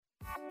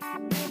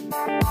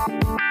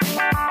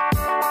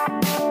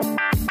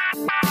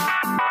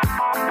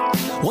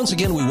Once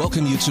again, we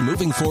welcome you to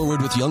Moving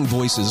Forward with Young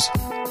Voices.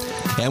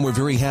 And we're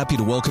very happy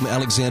to welcome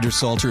Alexander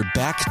Salter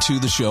back to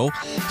the show.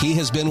 He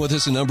has been with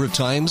us a number of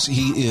times.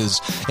 He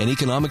is an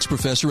economics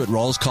professor at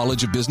Rawls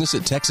College of Business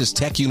at Texas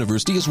Tech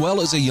University, as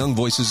well as a Young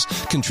Voices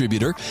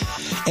contributor.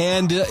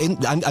 And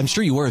I'm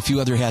sure you wear a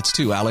few other hats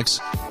too, Alex.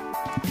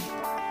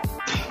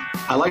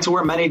 I like to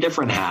wear many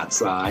different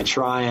hats. I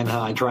try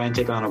and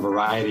take on a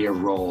variety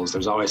of roles.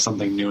 There's always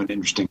something new and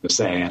interesting to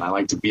say, and I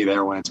like to be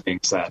there when it's being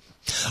said.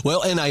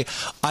 Well, and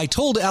I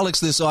told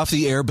Alex this off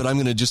the air, but I'm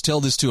going to just tell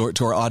this to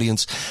our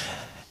audience.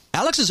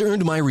 Alex has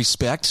earned my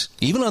respect,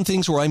 even on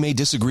things where I may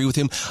disagree with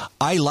him.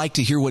 I like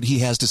to hear what he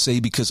has to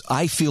say because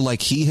I feel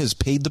like he has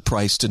paid the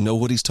price to know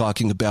what he's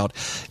talking about,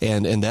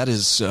 and that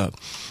is,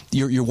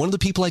 you're one of the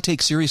people I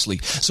take seriously.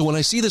 So when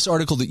I see this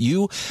article that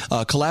you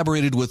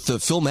collaborated with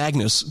Phil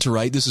Magnus to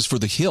write, this is for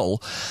The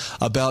Hill,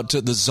 about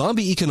the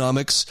zombie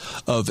economics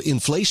of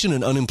inflation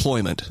and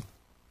unemployment,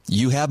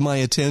 you have my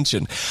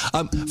attention.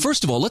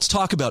 First of all, let's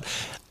talk about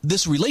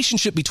this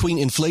relationship between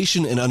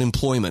inflation and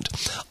unemployment.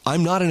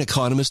 I'm not an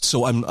economist,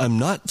 so I'm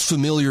not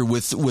familiar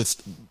with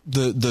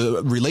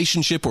the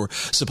relationship or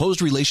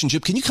supposed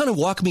relationship. Can you kind of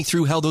walk me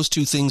through how those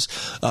two things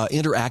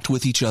interact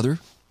with each other?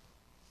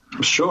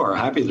 Sure,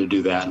 happy to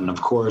do that. And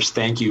of course,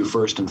 thank you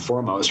first and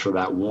foremost for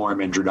that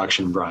warm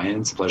introduction,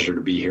 Brian. It's a pleasure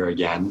to be here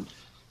again.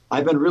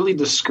 I've been really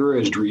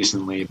discouraged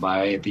recently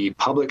by the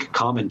public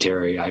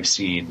commentary I've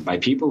seen by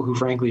people who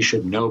frankly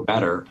should know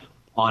better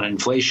on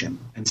inflation,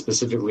 and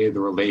specifically the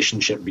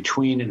relationship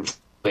between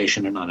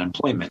inflation and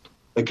unemployment.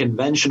 The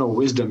conventional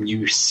wisdom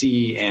you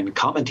see in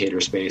commentator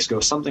space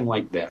goes something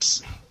like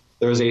this.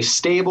 There's a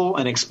stable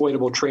and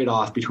exploitable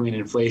trade-off between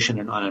inflation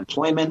and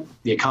unemployment.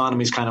 The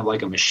economy is kind of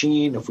like a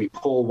machine. If we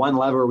pull one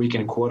lever, we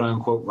can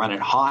quote-unquote run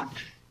it hot,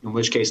 in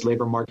which case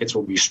labor markets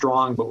will be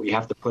strong, but we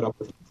have to put up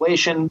with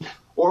inflation.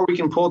 Or we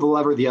can pull the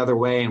lever the other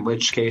way, in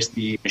which case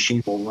the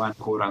machine will run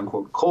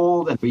quote-unquote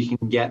cold, and we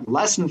can get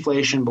less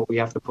inflation, but we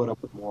have to put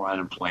up with more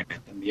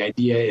unemployment. And the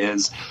idea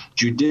is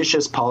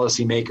judicious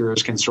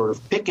policymakers can sort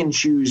of pick and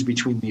choose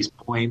between these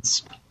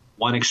points,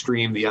 one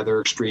extreme, the other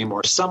extreme,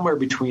 or somewhere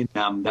between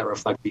them that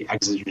reflect the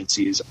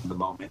exigencies of the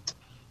moment.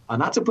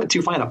 Not to put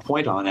too fine a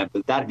point on it,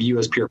 but that view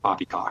is pure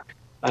poppycock.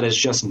 That is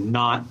just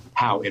not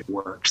how it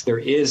works. There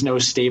is no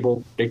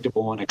stable,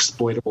 predictable, and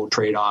exploitable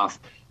trade-off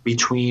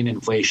between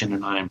inflation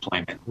and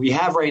unemployment. We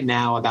have right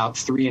now about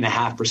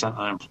 3.5%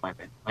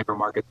 unemployment. Labor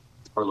markets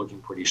are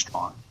looking pretty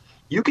strong.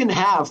 You can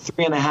have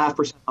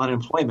 3.5%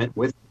 unemployment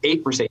with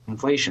 8%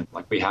 inflation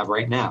like we have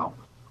right now.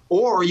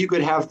 Or you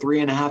could have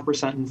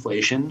 3.5%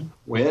 inflation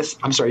with,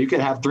 you could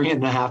have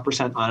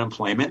 3.5%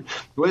 unemployment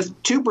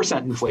with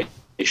 2%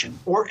 inflation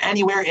or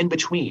anywhere in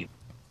between.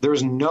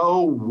 There's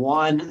no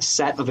one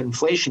set of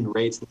inflation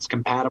rates that's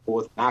compatible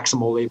with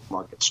maximal labor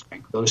market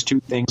strength. Those two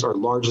things are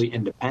largely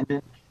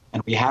independent.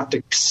 And we have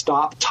to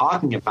stop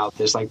talking about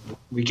this like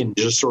we can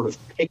just sort of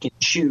pick and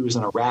choose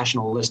in a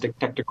rationalistic,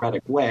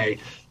 technocratic way,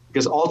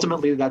 because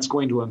ultimately that's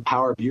going to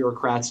empower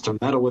bureaucrats to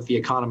meddle with the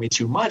economy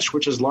too much,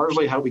 which is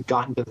largely how we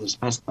got into this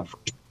mess in the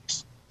first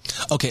place.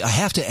 Okay, I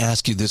have to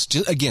ask you this.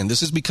 Again,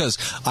 this is because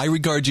I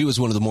regard you as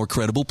one of the more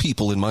credible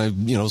people in my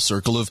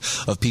circle of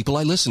people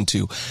I listen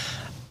to.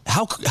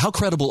 How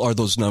credible are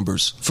those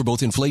numbers for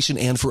both inflation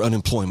and for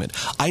unemployment?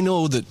 I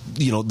know that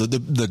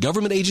the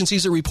government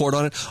agencies that report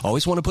on it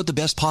always want to put the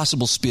best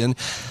possible spin.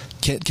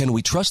 Can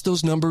we trust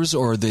those numbers,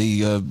 or are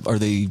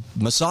they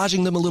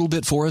massaging them a little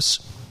bit for us?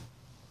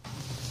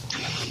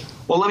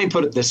 Well, let me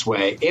put it this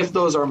way. If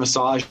those are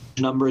massage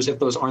numbers, if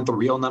those aren't the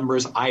real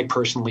numbers, I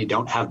personally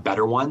don't have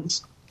better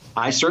ones.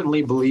 I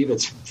certainly believe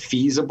it's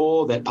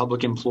feasible that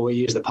public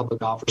employees, that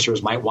public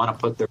officers might want to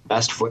put their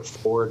best foot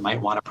forward, might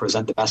want to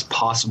present the best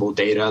possible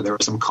data. There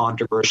was some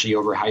controversy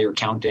over how you're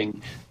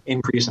counting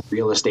increase in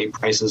real estate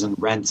prices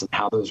and rents and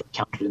how those are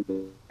counted in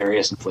the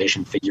various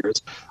inflation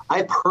figures.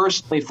 I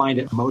personally find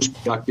it most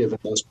productive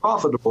and most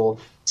profitable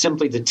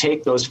simply to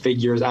take those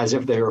figures as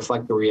if they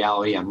reflect the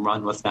reality and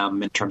run with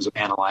them in terms of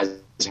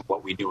analyzing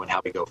what we do and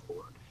how we go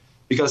forward.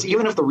 Because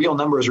even if the real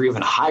numbers are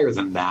even higher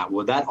than that,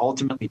 would that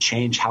ultimately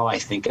change how I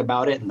think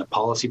about it and the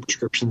policy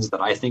prescriptions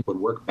that I think would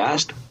work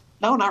best?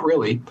 No, not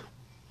really.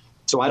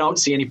 So I don't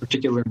see any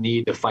particular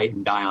need to fight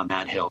and die on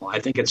that hill. I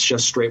think it's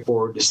just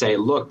straightforward to say,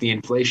 look, the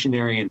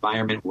inflationary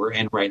environment we're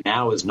in right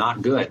now is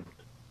not good.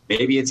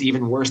 Maybe it's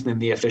even worse than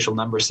the official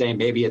numbers say.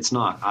 Maybe it's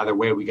not. Either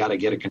way, we got to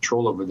get a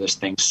control over this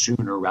thing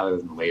sooner rather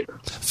than later.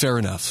 Fair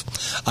enough.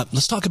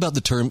 Let's talk about the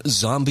term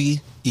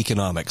zombie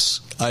economics.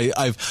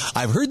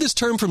 I've heard this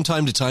term from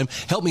time to time.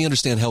 Help me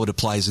understand how it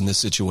applies in this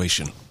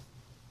situation.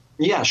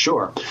 Yeah,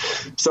 sure.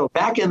 So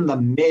back in the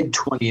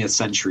mid-20th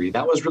century,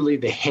 that was really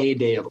the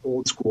heyday of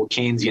old school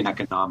Keynesian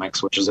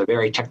economics, which is a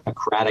very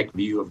technocratic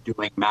view of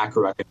doing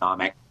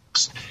macroeconomics.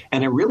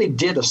 And it really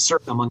did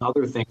assert, among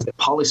other things, that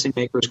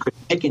policymakers could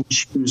pick and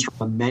choose from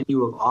a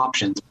menu of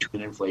options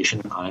between inflation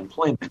and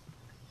unemployment.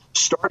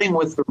 Starting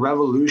with the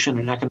revolution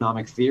in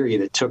economic theory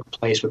that took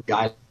place with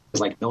guys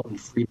like Milton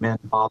Friedman,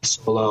 Bob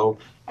Solow,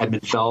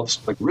 Edmund Phelps,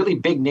 like really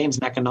big names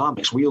in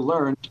economics, we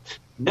learned,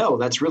 no,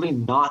 that's really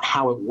not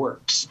how it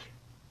works.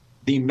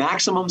 The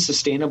maximum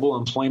sustainable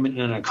employment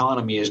in an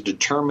economy is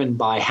determined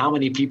by how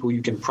many people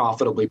you can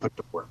profitably put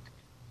to work.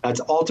 That's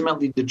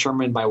ultimately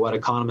determined by what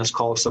economists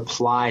call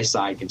supply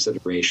side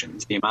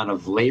considerations, the amount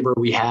of labor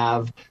we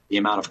have, the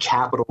amount of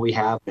capital we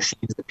have,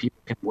 machines that people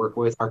can work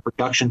with, our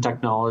production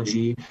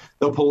technology,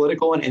 the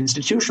political and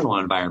institutional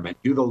environment.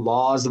 Do the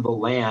laws of the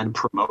land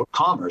promote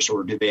commerce,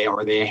 or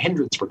are they a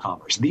hindrance for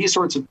commerce? These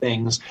sorts of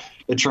things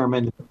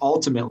determine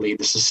ultimately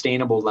the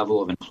sustainable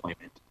level of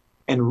employment.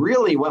 And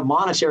really what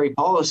monetary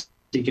policy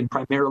can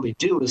primarily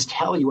do is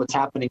tell you what's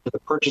happening to the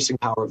purchasing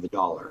power of the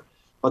dollar.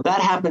 But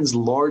that happens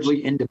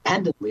largely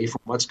independently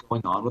from what's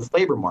going on with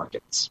labor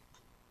markets.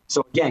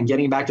 So again,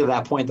 getting back to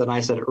that point that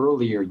I said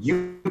earlier,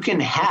 you can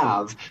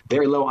have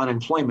very low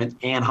unemployment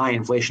and high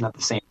inflation at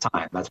the same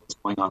time. That's what's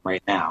going on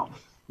right now.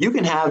 You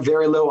can have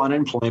very low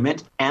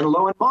unemployment and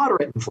low and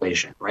moderate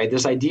inflation, right?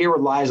 This idea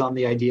relies on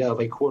the idea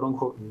of a quote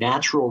unquote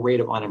natural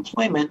rate of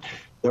unemployment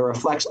that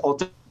reflects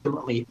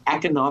ultimately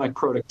economic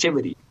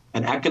productivity.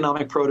 And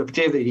economic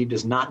productivity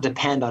does not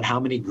depend on how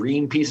many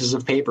green pieces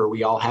of paper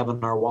we all have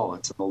in our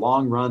wallets. In the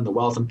long run, the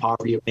wealth and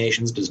poverty of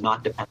nations does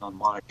not depend on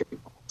monetary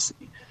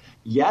policy.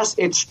 Yes,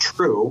 it's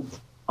true.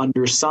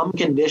 Under some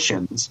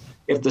conditions,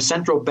 if the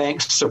central bank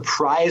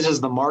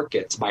surprises the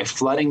markets by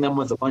flooding them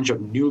with a bunch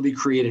of newly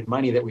created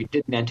money that we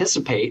didn't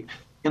anticipate,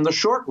 in the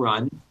short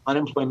run,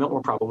 unemployment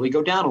will probably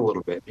go down a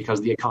little bit because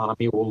the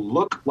economy will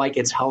look like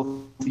it's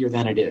healthier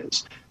than it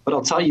is. But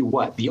I'll tell you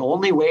what, the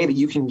only way that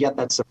you can get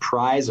that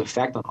surprise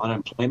effect on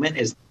unemployment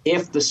is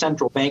if the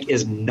central bank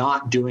is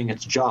not doing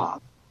its job.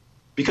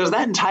 Because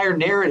that entire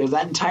narrative,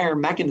 that entire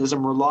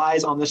mechanism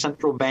relies on the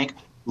central bank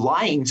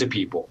lying to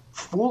people,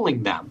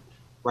 fooling them,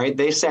 right?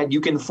 They said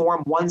you can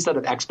form one set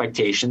of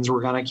expectations.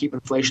 We're going to keep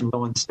inflation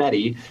low and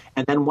steady.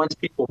 And then once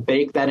people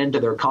bake that into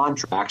their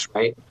contracts,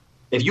 right?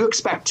 If you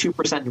expect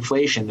 2%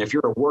 inflation, if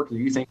you're a worker,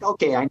 you think,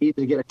 okay, I need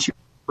to get a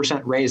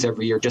 2% raise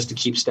every year just to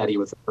keep steady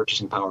with the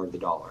purchasing power of the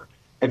dollar.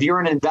 If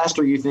you're an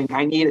investor, you think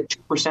I need a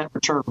 2%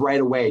 return right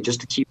away just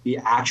to keep the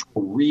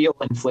actual real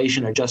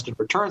inflation-adjusted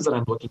returns that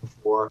I'm looking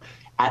for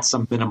at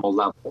some minimal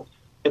level.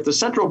 If the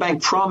central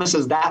bank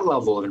promises that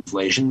level of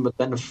inflation, but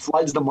then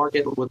floods the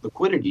market with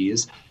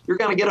liquidities, you're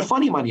going to get a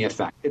funny money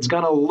effect. It's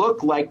going to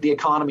look like the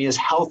economy is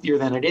healthier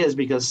than it is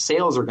because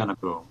sales are going to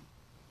boom.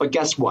 But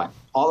guess what?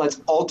 All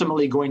that's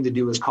ultimately going to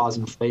do is cause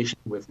inflation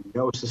with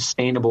no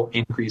sustainable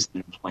increase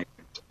in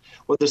employment.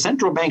 What the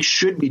central bank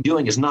should be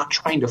doing is not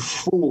trying to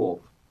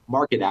fool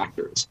market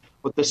actors.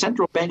 What the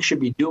central bank should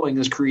be doing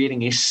is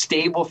creating a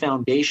stable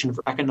foundation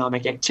for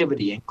economic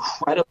activity,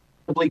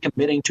 incredibly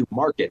committing to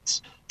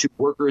markets, to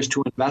workers,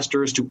 to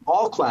investors, to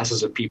all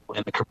classes of people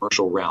in the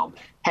commercial realm.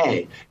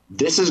 Hey,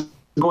 this is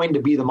going to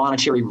be the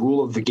monetary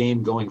rule of the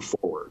game going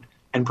forward.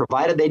 And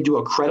provided they do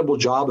a credible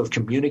job of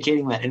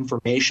communicating that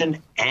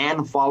information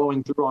and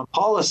following through on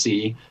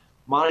policy,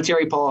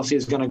 monetary policy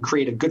is going to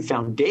create a good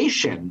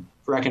foundation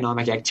for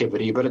economic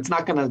activity, but it's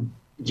not going to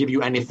give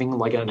you anything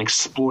like an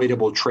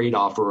exploitable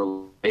trade-off or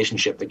a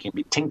relationship that can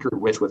be tinkered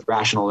with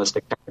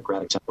rationalistic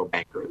technocratic central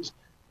bankers.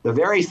 The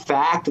very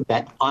fact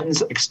that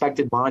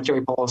unexpected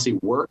monetary policy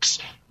works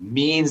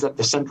means that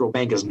the central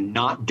bank is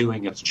not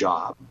doing its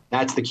job.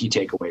 That's the key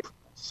takeaway from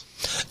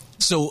this.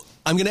 So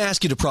I'm going to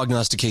ask you to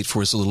prognosticate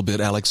for us a little bit,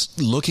 Alex.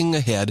 Looking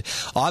ahead,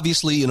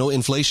 obviously,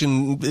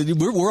 inflation,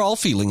 we're all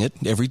feeling it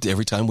every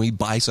time we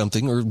buy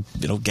something or,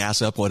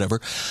 gas up,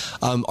 whatever.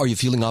 Are you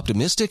feeling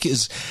optimistic?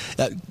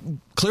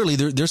 Clearly,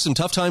 there's some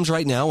tough times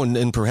right now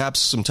and perhaps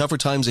some tougher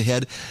times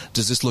ahead.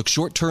 Does this look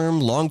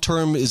short-term,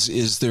 long-term?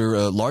 Is there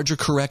a larger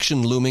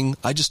correction looming?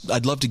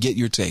 I'd love to get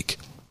your take.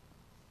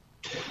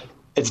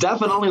 It's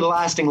definitely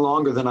lasting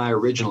longer than I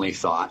originally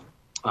thought.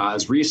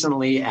 As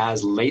recently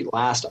as late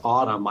last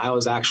autumn, I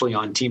was actually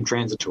on team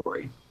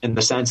transitory in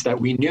the sense that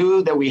we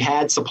knew that we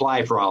had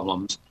supply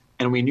problems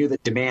and we knew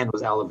that demand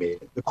was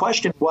elevated. The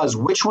question was,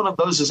 which one of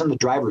those is in the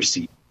driver's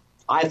seat?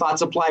 I thought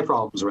supply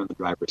problems were in the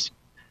driver's seat.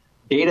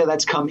 Data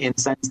that's come in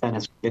since then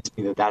has convinced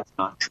me that that's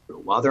not true.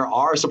 While there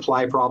are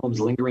supply problems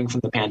lingering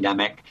from the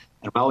pandemic,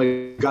 and while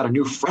we've got a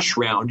new fresh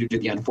round due to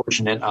the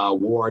unfortunate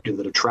war, due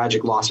to the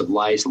tragic loss of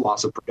life,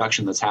 loss of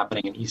production that's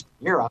happening in Eastern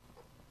Europe,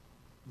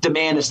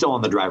 demand is still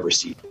on the driver's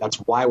seat. That's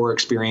why we're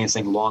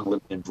experiencing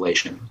long-lived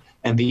inflation.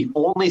 And the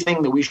only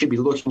thing that we should be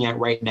looking at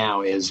right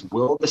now is,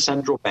 will the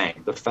central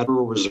bank, the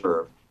Federal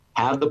Reserve,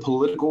 have the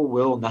political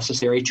will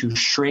necessary to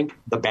shrink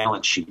the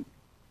balance sheet?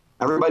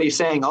 Everybody's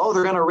saying,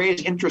 they're going to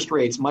raise interest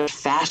rates much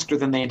faster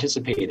than they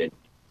anticipated.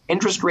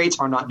 Interest rates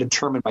are not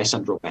determined by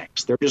central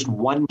banks. They're just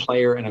one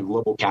player in a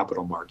global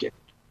capital market.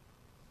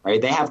 Right?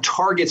 They have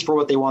targets for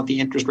what they want the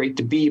interest rate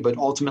to be, but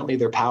ultimately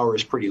their power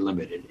is pretty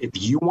limited. If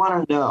you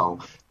want to know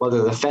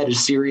whether the Fed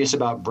is serious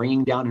about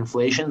bringing down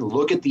inflation,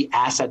 look at the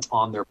assets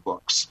on their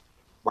books.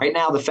 Right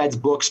now, the Fed's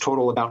books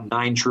total about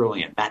 $9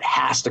 trillion. That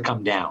has to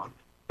come down.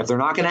 If they're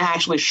not going to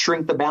actually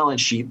shrink the balance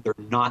sheet, they're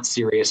not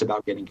serious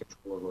about getting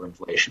control over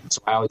inflation.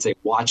 So I would say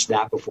watch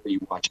that before you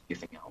watch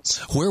anything else.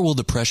 Where will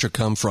the pressure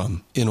come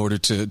from in order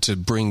to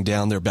bring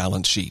down their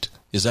balance sheet?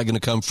 Is that going to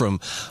come from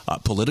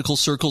political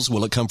circles?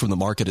 Will it come from the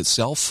market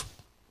itself?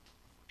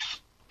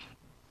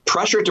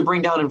 Pressure to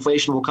bring down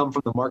inflation will come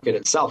from the market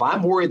itself.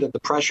 I'm worried that the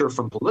pressure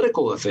from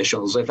political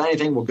officials, if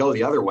anything, will go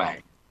the other way.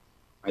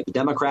 Right? The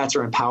Democrats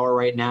are in power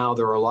right now.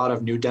 There are a lot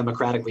of new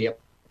democratically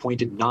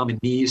appointed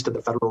nominees to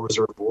the Federal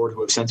Reserve Board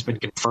who have since been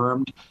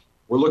confirmed.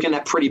 We're looking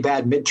at pretty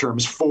bad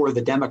midterms for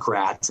the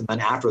Democrats, and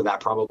then after that,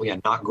 probably a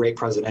not great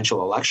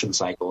presidential election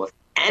cycle. If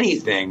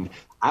anything,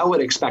 I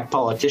would expect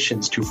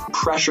politicians to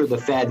pressure the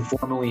Fed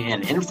formally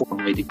and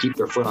informally to keep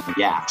their foot on the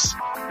gas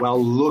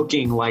while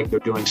looking like they're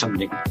doing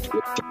something to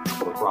control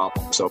the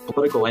problem. So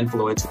political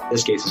influence in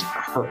this case is going to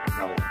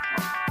hurt.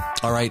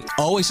 All right.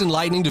 Always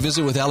enlightening to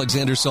visit with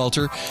Alexander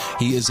Salter.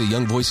 He is a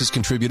Young Voices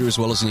contributor as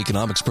well as an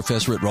economics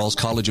professor at Rawls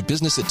College of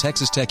Business at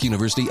Texas Tech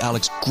University.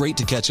 Alex, great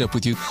to catch up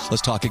with you.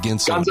 Let's talk again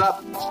soon. Guns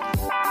up.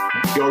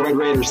 Go Red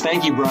Raiders.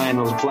 Thank you, Brian.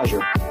 It was a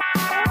pleasure.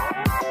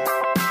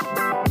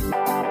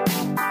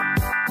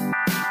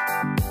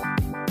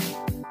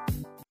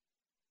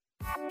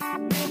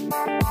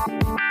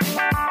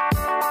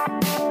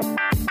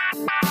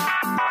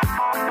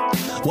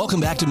 Welcome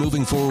back to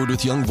Moving Forward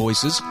with Young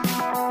Voices.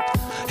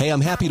 Hey,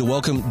 I'm happy to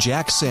welcome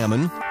Jack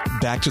Salmon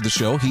back to the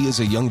show. He is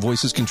a Young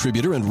Voices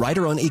contributor and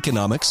writer on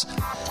economics,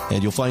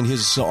 and you'll find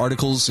his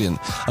articles in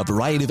a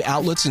variety of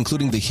outlets,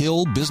 including The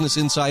Hill, Business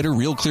Insider,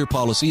 Real Clear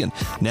Policy, and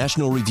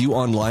National Review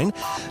Online.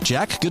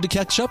 Jack, good to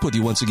catch up with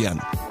you once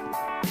again.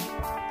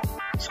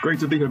 It's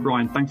great to be here,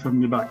 Brian. Thanks for having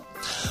me back.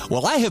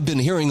 Well, I have been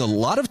hearing a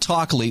lot of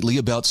talk lately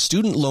about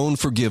student loan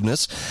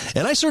forgiveness,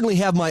 and I certainly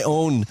have my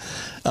own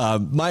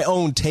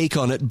take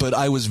on it, but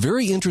I was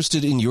very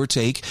interested in your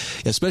take,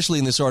 especially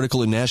in this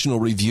article in National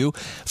Review.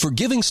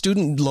 Forgiving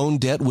student loan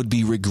debt would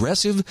be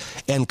regressive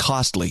and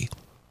costly.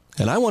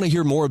 And I want to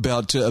hear more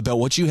about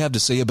what you have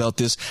to say about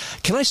this.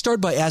 Can I start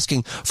by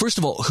asking, first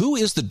of all, who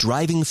is the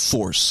driving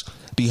force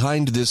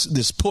behind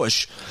this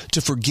push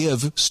to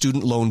forgive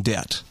student loan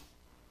debt?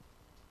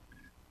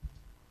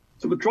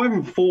 So the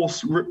driving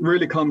force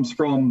really comes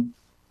from,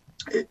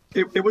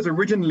 it was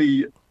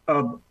originally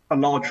a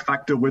large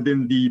factor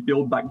within the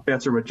Build Back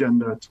Better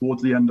agenda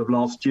towards the end of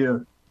last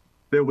year.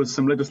 There was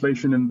some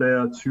legislation in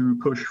there to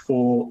push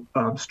for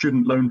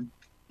student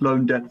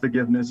loan debt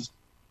forgiveness.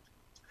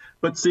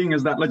 But seeing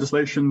as that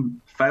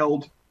legislation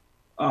failed,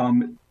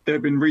 there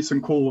have been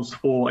recent calls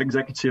for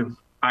executive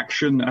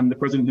action, and the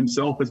president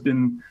himself has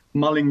been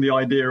mulling the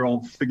idea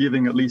of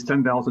forgiving at least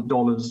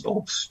 $10,000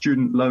 of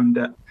student loan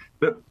debt.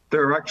 But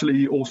there are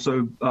actually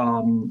also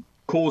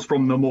calls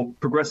from the more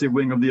progressive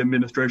wing of the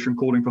administration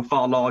calling for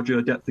far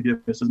larger debt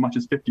forgiveness, as much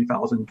as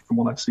 $50,000 from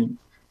what I've seen.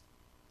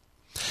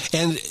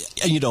 And,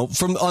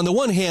 from on the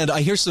one hand,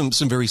 I hear some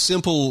very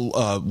simple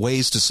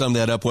ways to sum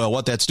that up. Well,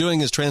 what that's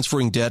doing is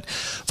transferring debt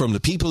from the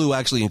people who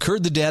actually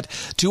incurred the debt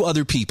to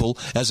other people,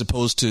 as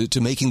opposed to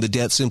making the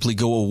debt simply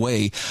go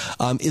away.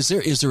 Is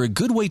there a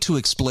good way to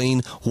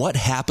explain what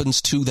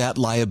happens to that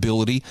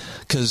liability?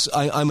 Because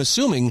I'm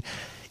assuming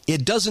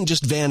it doesn't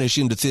just vanish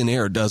into thin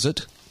air, does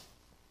it?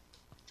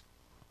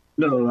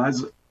 No,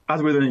 as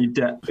with any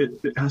debt,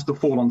 it has to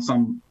fall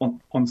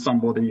on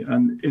somebody,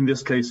 and in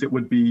this case, it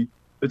would be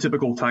the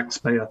typical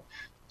taxpayer.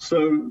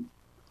 So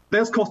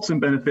there's costs and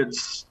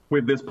benefits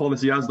with this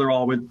policy, as there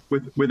are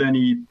with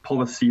any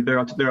policy. There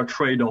are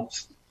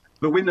trade-offs.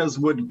 The winners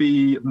would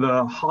be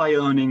the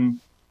high-earning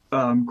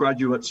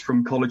graduates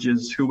from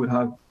colleges who would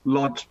have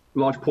large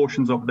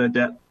portions of their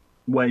debt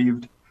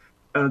waived.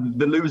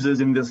 The losers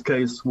in this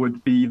case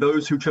would be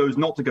those who chose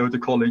not to go to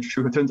college,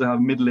 who tend to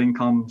have middle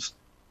incomes,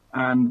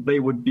 and they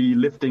would be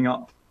lifting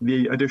up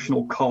the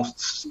additional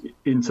costs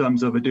in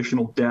terms of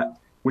additional debt,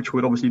 which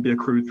would obviously be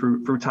accrued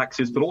through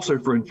taxes, but also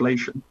for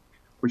inflation,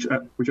 which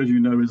as you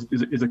know,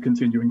 is a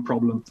continuing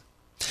problem.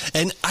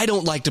 And I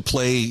don't like to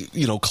play,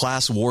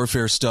 class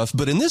warfare stuff,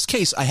 but in this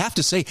case, I have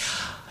to say,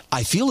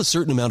 I feel a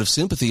certain amount of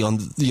sympathy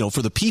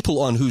for the people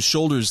on whose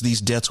shoulders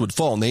these debts would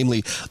fall,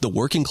 namely the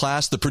working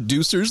class, the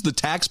producers, the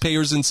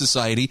taxpayers in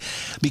society,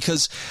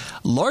 because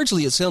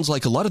largely it sounds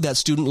like a lot of that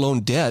student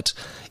loan debt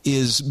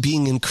is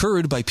being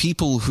incurred by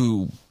people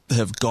who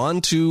have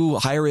gone to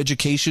higher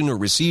education or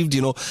received,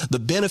 the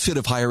benefit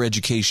of higher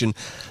education.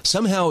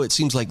 Somehow it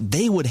seems like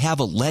they would have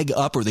a leg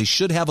up, or they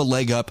should have a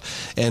leg up,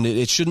 and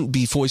it shouldn't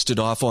be foisted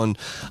off on,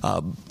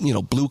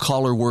 blue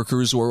collar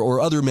workers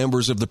or other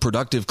members of the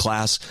productive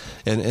class.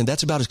 And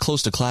that's about as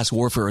close to class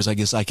warfare as I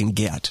guess I can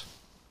get.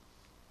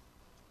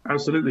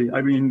 Absolutely.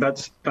 I mean,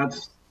 that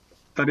is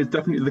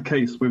definitely the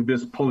case with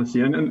this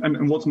policy.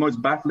 And what's most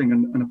baffling,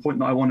 and a point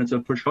that I wanted to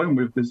push home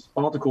with this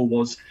article,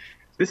 was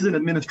this is an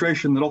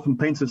administration that often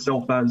paints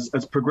itself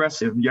as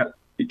progressive, yet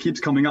it keeps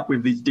coming up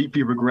with these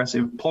deeply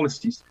regressive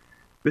policies.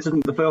 This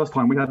isn't the first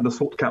time. We had the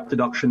salt cap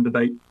deduction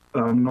debate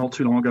not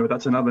too long ago.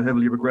 That's another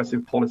heavily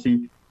regressive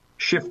policy,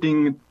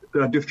 shifting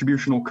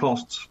distributional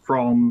costs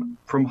from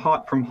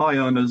high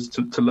earners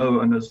to low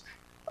earners.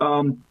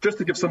 Just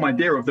to give some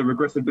idea of the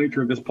regressive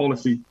nature of this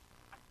policy,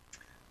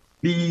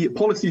 the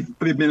policy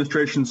for the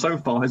administration so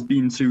far has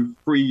been to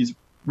freeze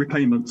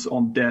repayments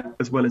on debt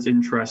as well as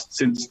interest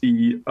since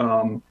the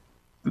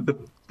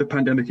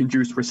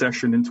pandemic-induced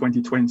recession in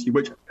 2020,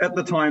 which at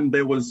the time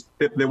there was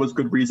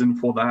good reason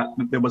for that.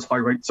 There was high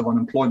rates of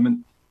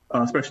unemployment,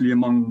 especially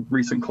among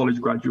recent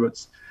college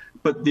graduates.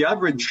 But the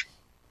average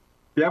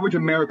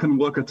American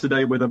worker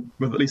today with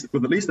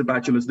at least a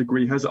bachelor's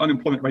degree has an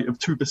unemployment rate of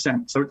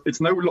 2%. So it's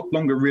no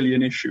longer really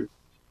an issue.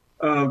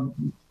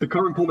 The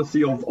current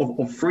policy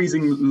of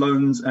freezing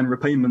loans and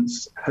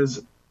repayments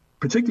has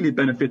particularly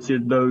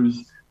benefited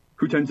those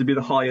who tend to be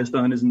the highest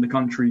earners in the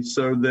country.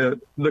 So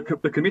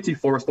the Committee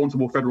for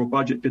Responsible Federal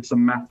Budget did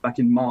some math back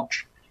in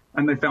March,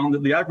 and they found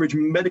that the average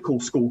medical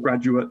school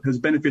graduate has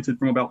benefited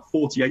from about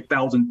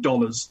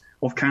 $48,000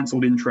 of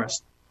cancelled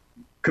interest,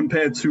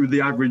 compared to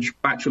the average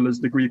bachelor's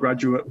degree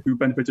graduate who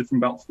benefited from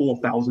about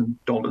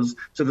 $4,000.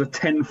 So there's a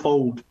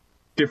tenfold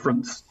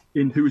difference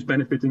in who's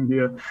benefiting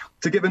here.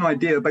 To give an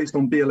idea, based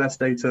on BLS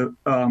data,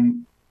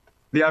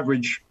 the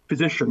average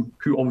physician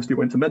who obviously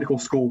went to medical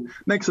school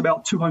makes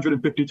about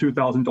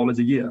 $252,000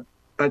 a year.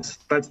 That's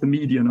the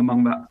median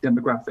among that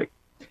demographic.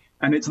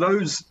 And it's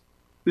those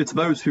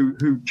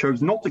who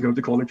chose not to go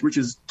to college, which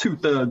is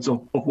 2/3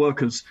 of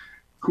workers,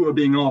 who are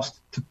being asked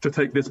to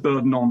take this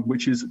burden on,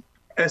 which is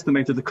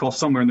estimated to cost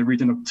somewhere in the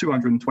region of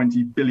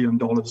 $220 billion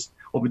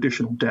of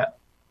additional debt.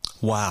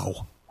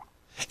 Wow.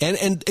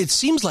 And it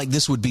seems like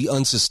this would be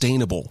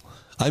unsustainable.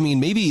 I mean,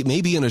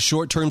 maybe in a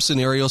short-term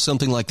scenario,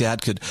 something like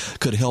that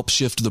could help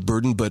shift the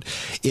burden. But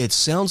it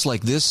sounds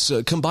like this,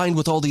 combined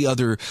with all the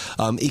other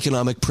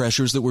economic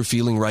pressures that we're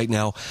feeling right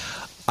now,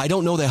 I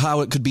don't know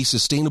how it could be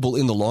sustainable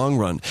in the long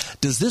run.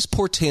 Does this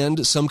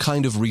portend some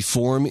kind of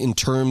reform in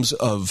terms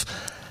of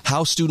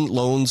how student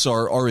loans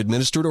are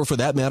administered, or for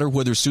that matter,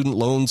 whether student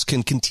loans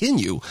can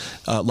continue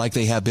like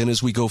they have been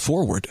as we go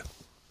forward?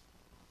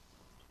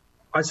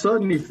 I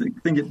certainly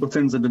think it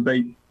portends a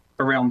debate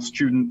around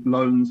student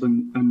loans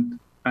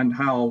and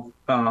how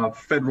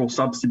federal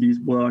subsidies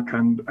work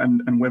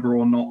and whether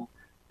or not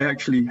they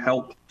actually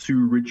help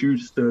to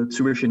reduce the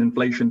tuition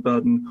inflation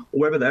burden, or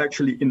whether they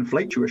actually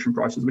inflate tuition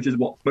prices, which is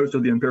what most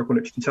of the empirical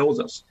literature tells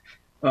us.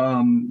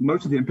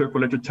 Most of the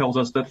empirical literature tells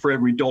us that for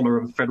every dollar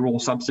of federal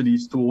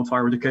subsidies towards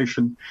higher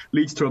education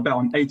leads to about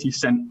an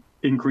 80-cent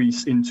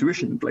increase in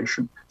tuition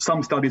inflation.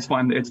 Some studies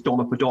find that it's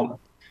dollar per dollar.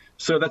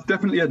 So that's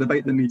definitely a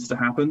debate that needs to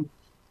happen.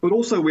 But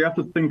also we have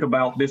to think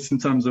about this in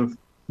terms of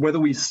whether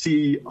we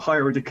see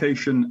higher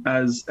education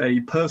as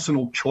a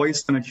personal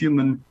choice and a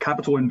human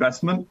capital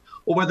investment,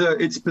 or whether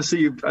it's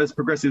perceived, as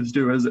progressives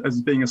do,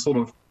 as being a sort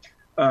of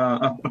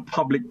a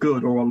public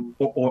good or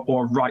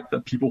a right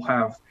that people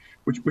have,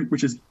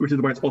 which is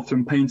the way it's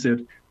often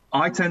painted.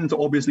 I tend to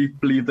obviously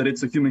believe that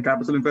it's a human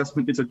capital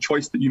investment. It's a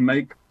choice that you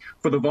make.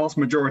 For the vast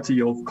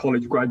majority of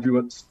college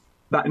graduates,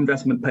 that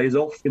investment pays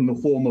off in the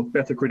form of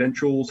better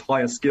credentials,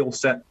 higher skill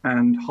set,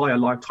 and higher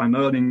lifetime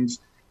earnings.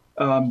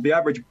 The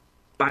average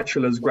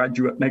bachelor's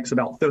graduate makes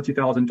about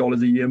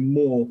 $30,000 a year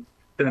more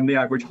than the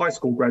average high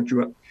school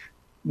graduate,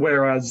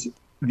 whereas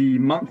the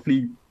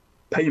monthly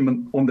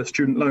payment on the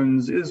student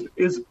loans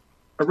is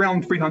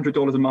around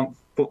 $300 a month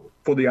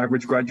for the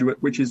average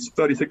graduate, which is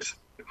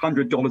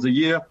 $3,600 a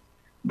year.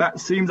 That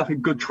seems like a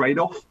good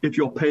trade-off if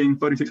you're paying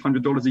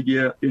 $3,600 a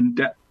year in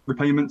debt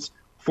repayments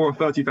for a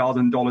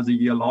 $30,000 a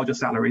year larger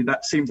salary.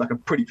 That seems like a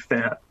pretty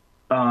fair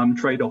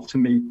trade-off to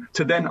me.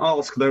 To then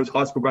ask those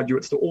high school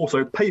graduates to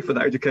also pay for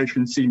that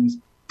education seems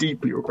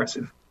deeply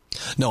regressive.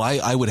 No,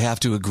 I would have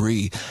to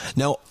agree.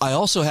 Now, I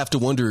also have to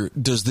wonder,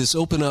 does this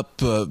open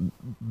up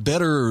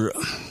better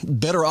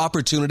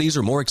opportunities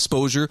or more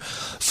exposure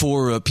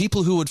for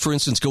people who would, for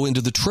instance, go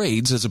into the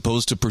trades as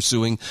opposed to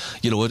pursuing,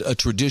 a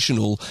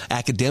traditional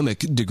academic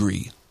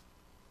degree?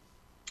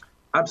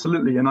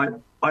 Absolutely, and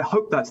I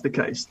hope that's the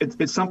case.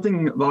 It's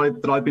something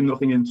that I've been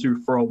looking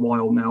into for a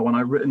while now, and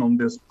I've written on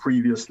this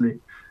previously.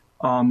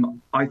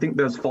 I think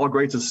there's far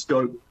greater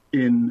scope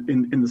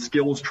in the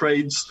skills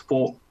trades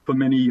for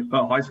many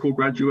high school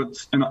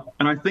graduates, and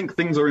I think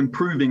things are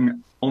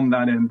improving on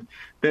that end.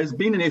 There's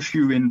been an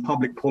issue in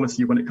public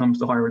policy when it comes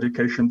to higher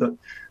education that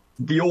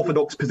the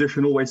orthodox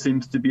position always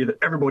seems to be that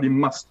everybody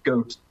must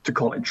go to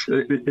college.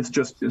 It's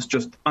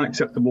just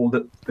unacceptable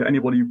that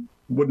anybody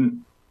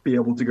wouldn't be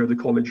able to go to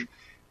college.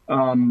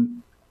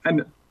 And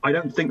I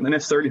don't think that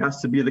necessarily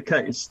has to be the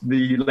case.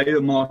 The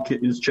labor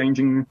market is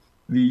changing.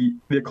 The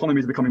economy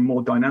is becoming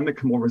more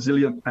dynamic, more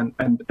resilient,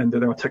 and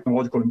there are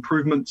technological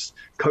improvements.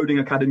 Coding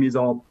academies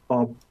are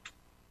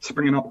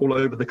springing up all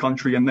over the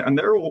country, and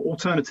there are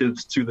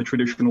alternatives to the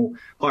traditional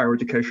higher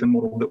education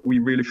model that we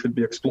really should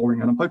be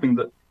exploring. And I'm hoping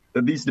that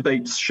these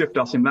debates shift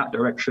us in that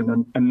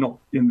direction and not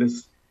in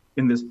this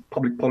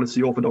public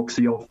policy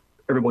orthodoxy of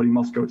everybody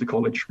must go to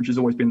college, which has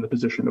always been the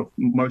position of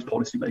most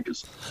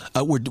policymakers.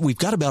 We've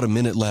got about a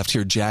minute left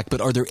here, Jack,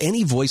 but are there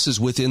any voices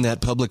within that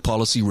public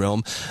policy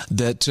realm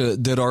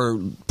that are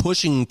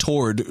pushing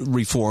toward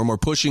reform or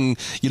pushing,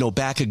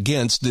 back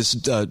against this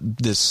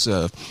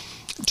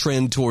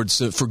trend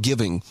towards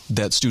forgiving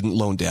that student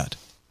loan debt?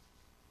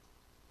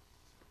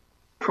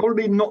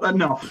 Probably not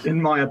enough,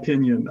 in my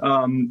opinion.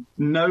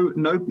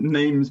 No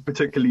names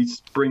particularly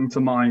spring to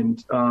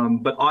mind,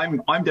 but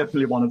I'm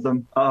definitely one of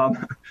them.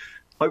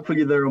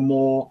 Hopefully there are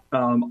more.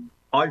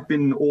 I've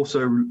been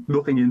also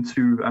looking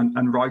into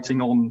and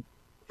writing on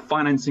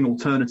financing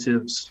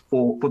alternatives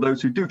for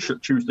those who do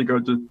choose to go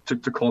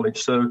to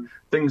college. So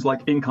things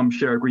like income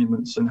share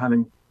agreements and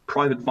having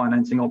private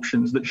financing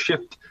options that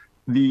shift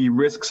the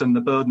risks and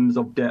the burdens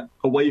of debt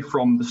away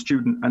from the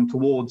student and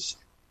towards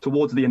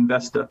the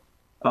investor.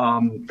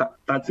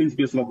 That seems to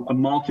be sort of a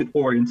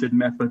market-oriented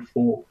method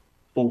for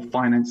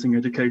financing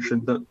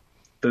education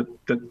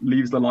that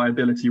leaves the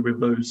liability with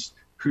those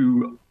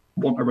who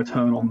want a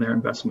return on their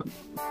investment.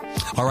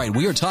 All right,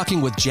 we are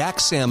talking with Jack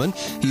Salmon.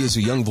 He is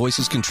a Young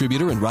Voices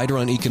contributor and writer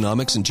on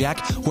economics. And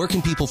Jack, where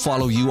can people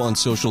follow you on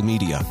social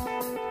media?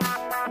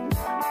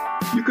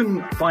 You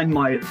can find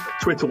my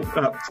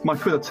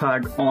Twitter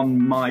tag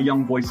on my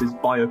Young Voices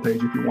bio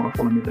page if you want to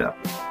follow me there.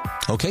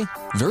 Okay,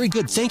 very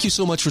good. Thank you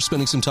so much for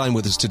spending some time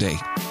with us today.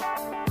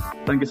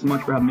 Thank you so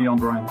much for having me on,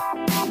 Brian.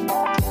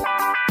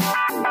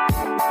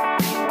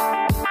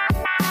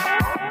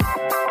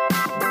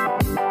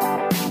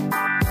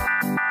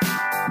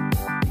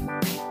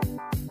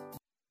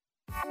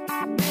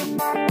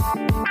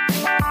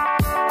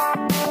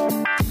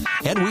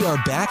 And we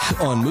are back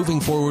on Moving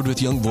Forward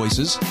with Young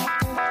Voices.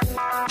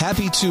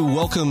 Happy to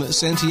welcome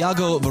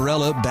Santiago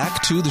Varela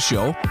back to the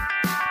show.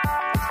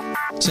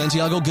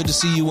 Santiago, good to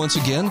see you once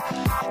again.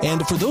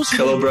 And for those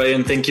Hello,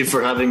 Brian. Thank you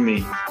for having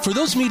me. For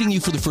those meeting you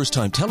for the first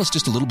time, tell us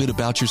just a little bit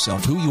about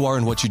yourself, who you are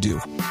and what you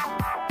do.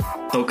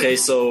 Okay,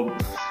 so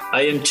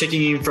I am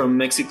checking in from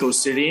Mexico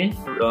City.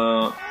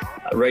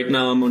 Right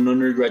now, I'm an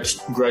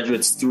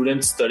undergraduate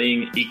student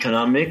studying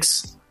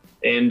economics,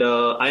 and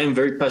I am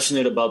very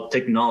passionate about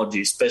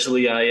technology.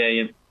 Especially,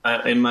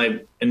 in my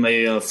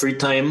free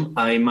time,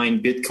 I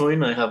mine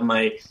Bitcoin. I have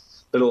my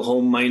little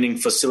home mining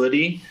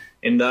facility.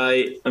 And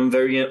I am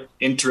very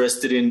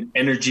interested in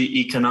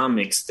energy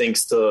economics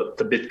thanks to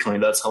Bitcoin.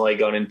 That's how I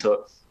got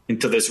into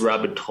this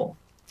rabbit hole.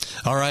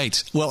 All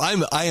right. Well,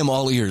 I am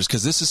all ears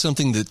because this is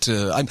something that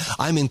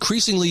I'm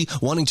increasingly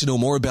wanting to know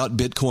more about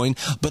Bitcoin.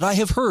 But I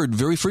have heard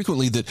very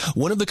frequently that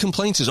one of the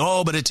complaints is,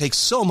 but it takes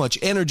so much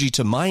energy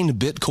to mine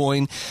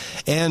Bitcoin.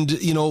 And,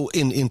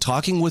 in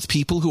talking with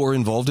people who are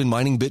involved in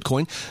mining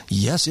Bitcoin,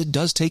 yes, it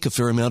does take a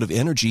fair amount of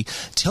energy.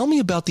 Tell me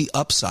about the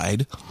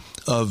upside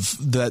of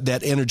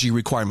that energy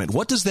requirement.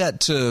 What does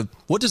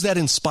that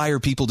inspire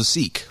people to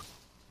seek?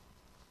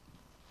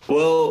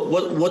 Well,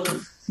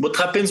 what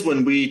happens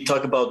when we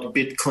talk about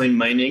Bitcoin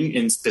mining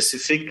in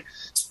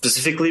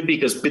specifically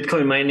because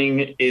Bitcoin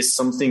mining is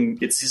something,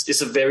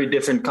 it's a very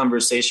different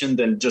conversation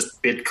than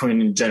just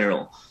Bitcoin in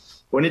general.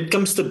 When it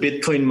comes to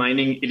Bitcoin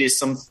mining, it is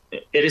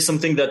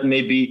something that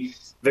may be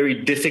very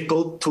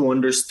difficult to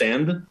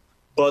understand.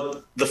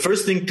 But the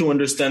first thing to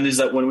understand is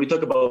that when we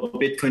talk about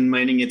Bitcoin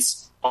mining,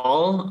 it's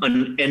all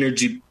an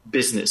energy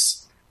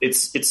business.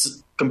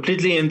 It's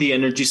completely in the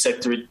energy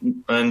sector,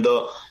 and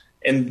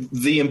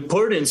the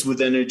importance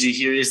with energy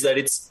here is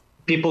that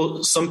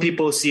some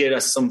people see it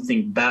as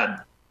something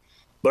bad,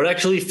 but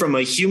actually from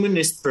a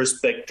humanist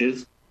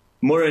perspective,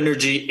 more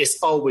energy is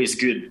always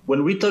good.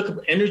 When we talk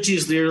about energy,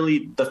 is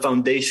literally the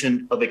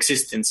foundation of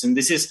existence, and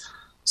this is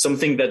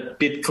something that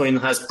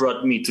Bitcoin has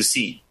brought me to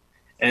see.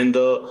 And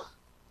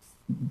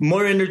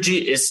more energy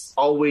is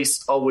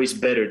always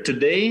better.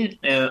 Today,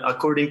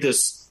 according to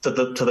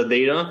the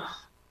data,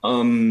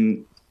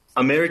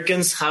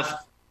 Americans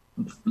have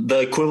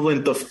the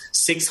equivalent of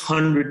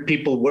 600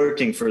 people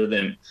working for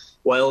them,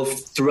 while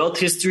throughout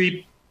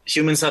history,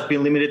 humans have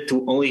been limited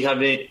to only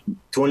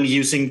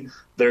using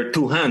their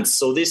two hands.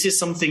 So this is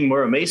something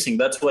more amazing.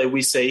 That's why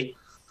we say,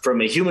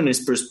 from a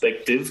humanist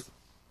perspective,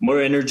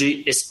 more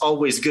energy is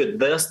always good.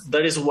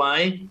 That is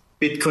why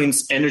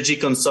Bitcoin's energy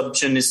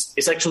consumption is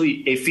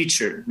actually a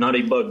feature, not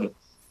a bug.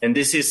 And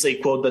this is a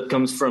quote that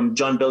comes from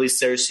John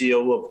Belisaire,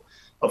 CEO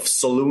of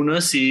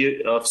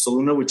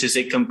Soluna, which is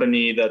a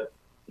company that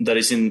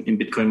is in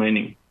Bitcoin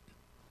mining.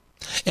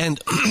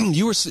 And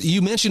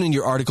you mentioned in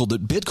your article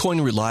that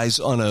Bitcoin relies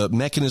on a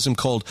mechanism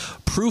called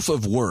proof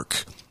of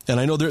work. And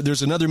I know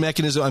there's another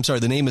mechanism. I'm sorry,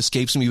 the name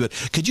escapes me, but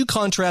could you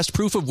contrast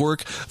proof of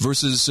work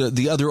versus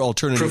the other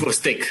alternative? Proof of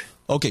stake.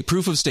 Okay,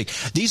 proof of stake.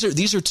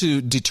 These are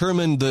to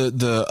determine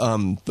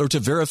or to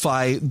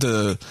verify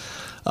the.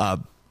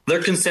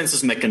 They're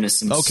consensus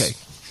mechanisms. Okay.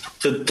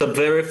 To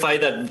verify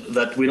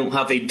that we don't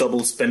have a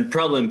double spend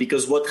problem,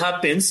 because what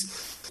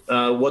happens.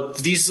 What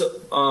these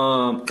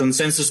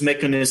consensus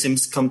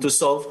mechanisms come to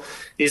solve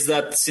is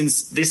that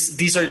since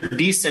these are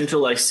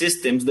decentralized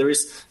systems, there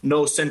is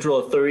no central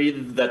authority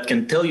that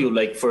can tell you,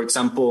 like, for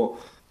example,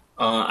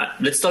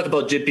 let's talk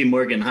about JP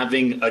Morgan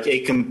having a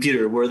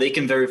computer where they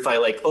can verify,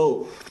 like,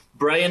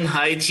 Brian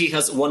Hyde, he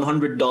has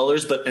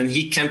 $100, and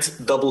he can't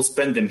double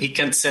spend them. He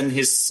can't send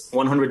his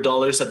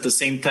 $100 at the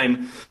same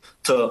time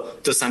to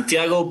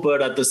Santiago,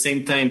 but at the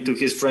same time to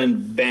his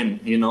friend Ben,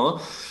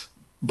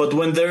 But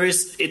when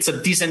it's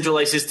a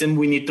decentralized system,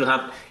 we need to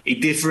have a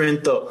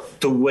different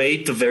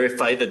way to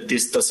verify that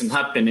this doesn't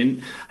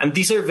happen. And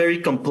these are very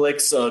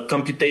complex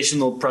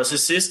computational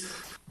processes,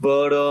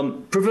 but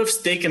proof of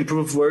stake and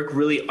proof of work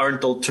really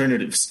aren't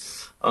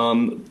alternatives.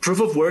 Proof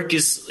of work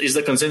is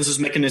the consensus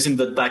mechanism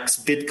that backs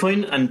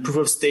Bitcoin, and proof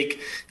of stake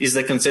is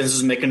the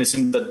consensus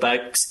mechanism that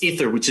backs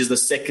Ether, which is the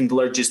second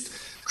largest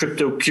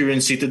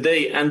cryptocurrency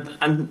today.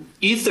 And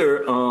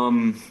Ether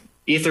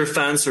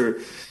fans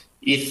or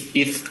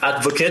ETH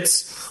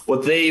advocates,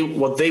 what they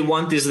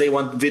want is they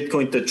want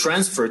Bitcoin to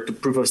transfer to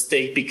proof of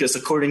stake, because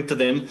according to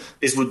them,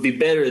 this would be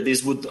better.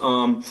 This would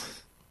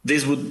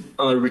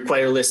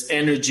require less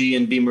energy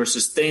and be more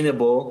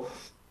sustainable.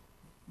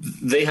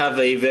 They have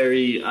a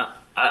very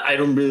I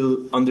don't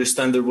really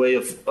understand their way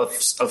of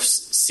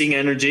seeing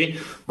energy,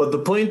 but the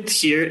point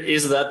here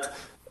is that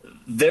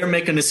their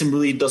mechanism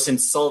really doesn't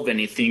solve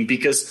anything,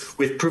 because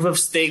with proof of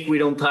stake we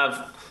don't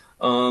have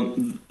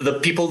the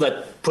people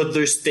that put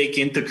their stake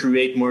in to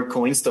create more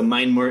coins, to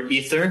mine more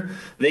Ether.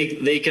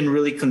 They can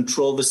really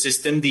control the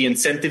system. The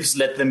incentives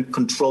let them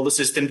control the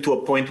system to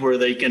a point where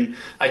they can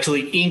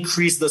actually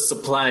increase the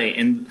supply.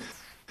 And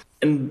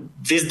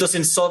this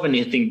doesn't solve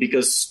anything,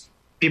 because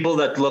people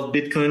that love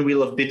Bitcoin, we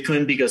love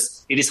Bitcoin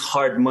because it is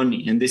hard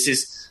money. And this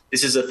is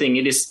the thing.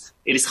 It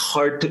is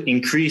hard to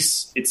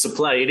increase its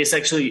supply. It is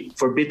actually,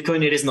 for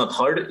Bitcoin, it is not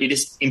hard. It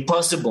is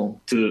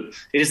impossible to.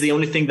 It is the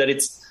only thing that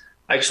it's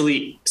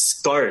actually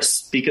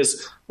scarce,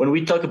 because when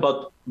we talk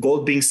about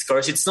gold being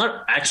scarce, it's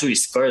not actually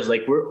scarce.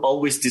 Like, we're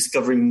always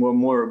discovering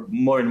more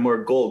and more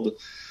gold.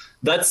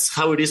 That's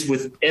how it is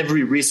with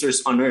every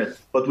resource on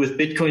Earth. But with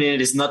Bitcoin,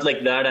 it is not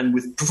like that. And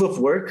with proof of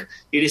work,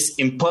 it is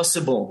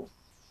impossible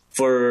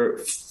for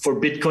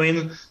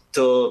Bitcoin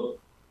to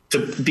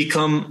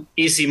become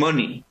easy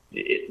money,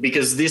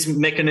 because this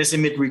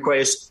mechanism, it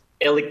requires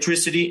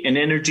electricity and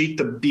energy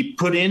to be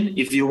put in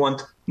if you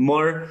want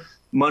more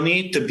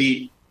money to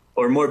be,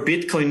 or more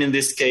Bitcoin in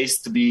this case,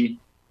 to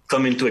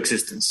come into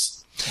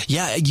existence.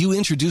 Yeah, you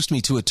introduced me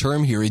to a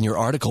term here in your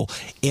article,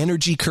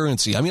 energy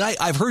currency. I mean,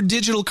 I've heard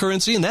digital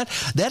currency, and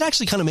that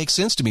actually kind of makes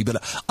sense to me,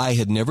 but I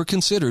had never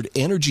considered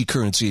energy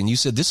currency. And you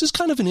said this is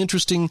kind of an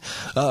interesting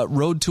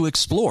road to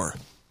explore.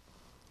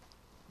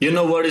 You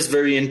know what is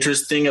very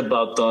interesting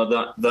about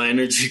the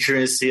energy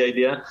currency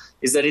idea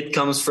is that it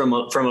comes from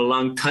a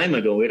long time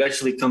ago. It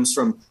actually comes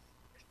from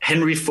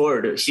Henry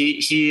Ford.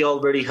 He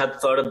already had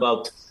thought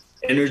about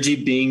energy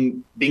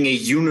being a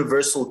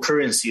universal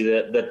currency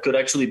that could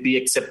actually be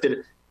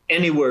accepted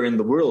anywhere in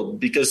the world,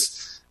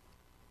 because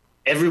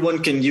everyone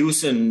can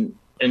use and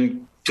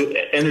to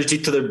energy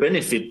to their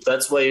benefit.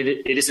 That's why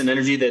it is an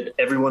energy that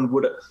everyone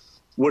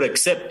would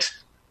accept.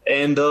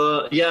 And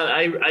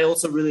I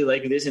also really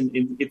like this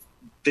and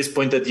this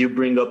point that you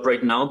bring up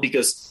right now,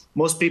 because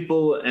most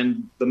people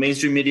and the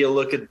mainstream media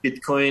look at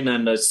Bitcoin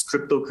and as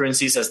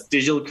cryptocurrencies, as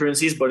digital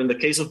currencies. But in the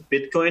case of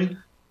Bitcoin,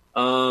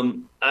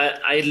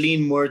 I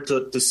lean more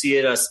to see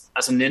it as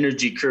an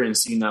energy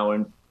currency now,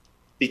 and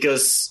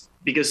because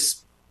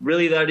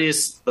really that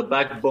is the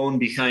backbone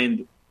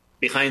behind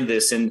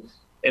this, and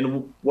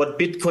what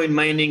Bitcoin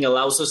mining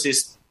allows us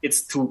is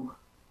to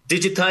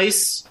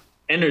digitize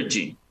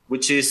energy,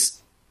 which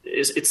is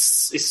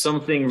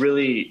something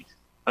really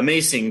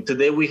amazing.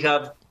 Today we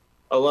have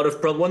a lot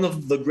of one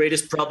of the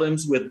greatest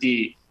problems with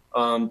the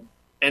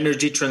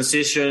energy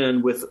transition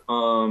and with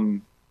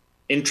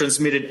in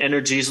transmitted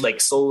energies like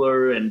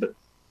solar and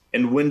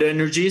wind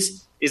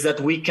energies is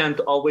that we can't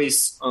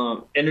always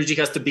energy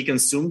has to be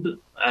consumed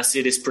as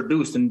it is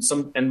produced, and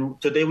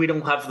today we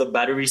don't have the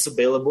batteries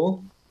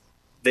available.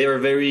 They are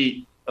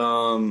very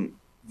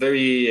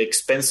very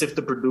expensive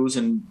to produce,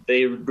 and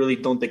they really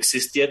don't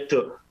exist yet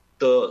to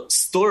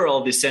store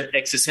all this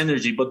excess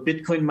energy. But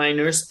Bitcoin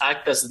miners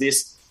act as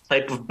this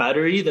type of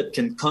battery that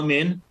can come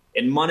in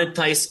and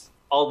monetize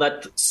all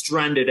that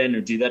stranded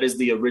energy. That is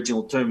the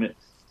original term.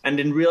 And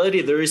in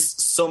reality, there is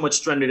so much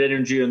stranded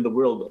energy in the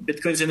world.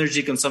 Bitcoin's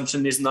energy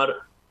consumption is not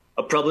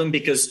a problem,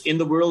 because in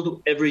the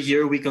world, every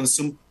year we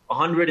consume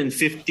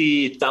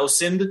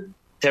 150,000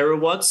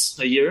 terawatts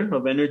a year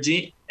of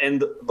energy.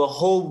 And the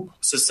whole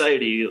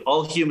society,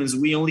 all humans,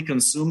 we only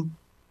consume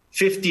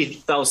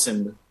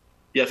 50,000.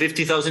 Yeah,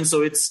 50,000.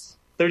 So it's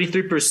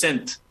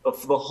 33%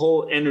 of the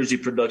whole energy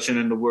production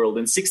in the world.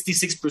 And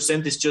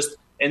 66% is just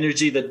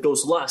energy that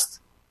goes lost.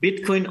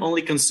 Bitcoin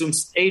only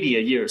consumes 80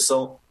 a year.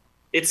 So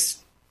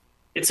it's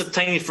a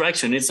tiny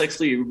fraction. It's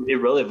actually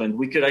irrelevant.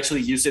 We could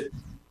actually use it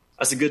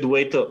as a good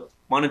way to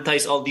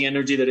monetize all the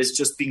energy that is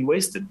just being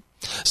wasted.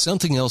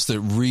 Something else that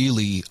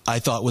really I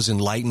thought was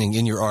enlightening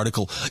in your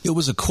article, it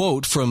was a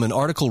quote from an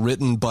article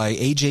written by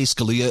AJ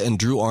Scalia and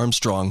Drew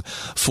Armstrong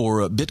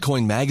for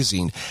Bitcoin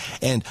Magazine.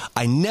 And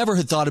I never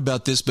had thought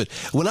about this, but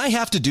when I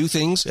have to do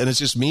things, and it's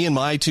just me and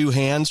my two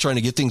hands trying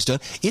to get things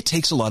done, it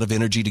takes a lot of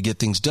energy to get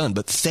things done.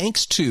 But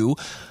thanks to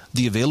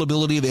the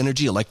availability of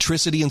energy,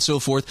 electricity, and so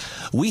forth,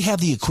 we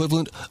have the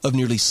equivalent of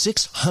nearly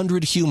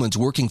 600 humans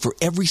working for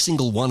every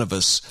single one of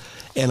us.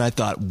 And I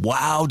thought,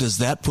 wow, does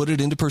that put it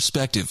into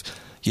perspective?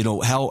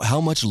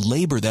 how much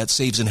labor that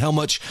saves and how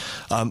much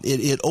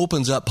it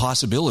opens up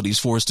possibilities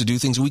for us to do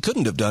things we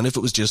couldn't have done if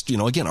it was just,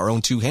 again, our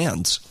own two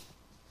hands.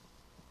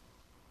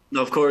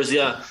 Of course,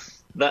 yeah.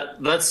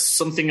 That's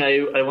something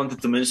I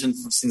wanted to mention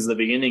since the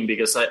beginning,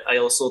 because I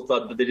also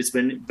thought that it's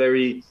been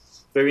very,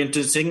 very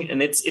interesting.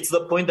 And it's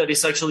the point that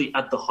is actually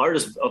at the heart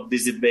of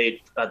this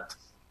debate, that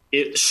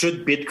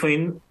should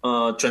Bitcoin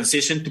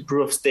transition to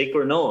proof of stake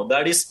or no?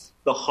 That is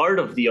the heart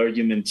of the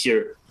argument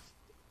here.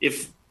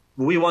 If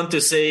we want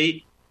to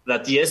say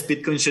that, yes,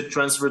 Bitcoin should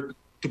transfer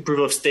to proof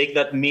of stake,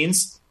 that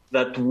means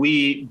that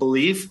we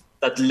believe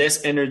that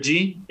less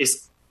energy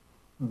is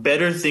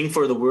better thing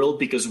for the world,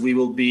 because we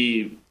will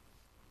be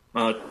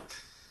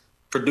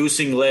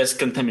producing less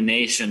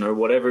contamination or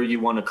whatever you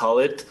want to call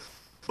it.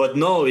 But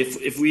no,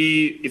 if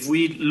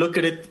we look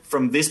at it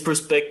from this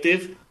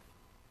perspective,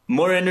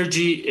 more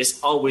energy is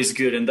always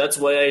good. And that's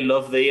why I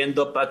love they end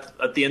up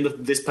at the end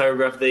of this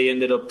paragraph, they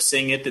ended up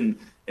saying it, and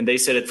they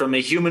said it from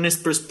a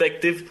humanist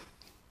perspective,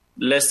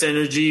 less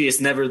energy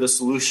is never the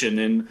solution.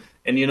 And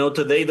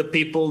today the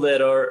people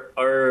that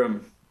are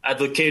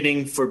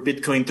advocating for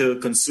Bitcoin to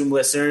consume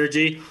less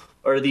energy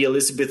are the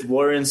Elizabeth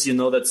Warrens,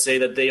 that say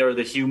that they are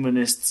the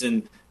humanists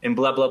and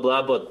blah, blah,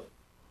 blah. But,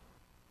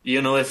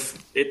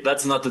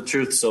 that's not the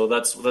truth. So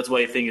that's why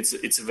I think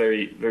it's a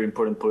very, very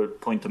important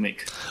point to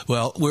make.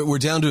 Well, we're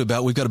down to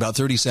we've got about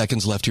 30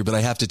 seconds left here, but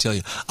I have to tell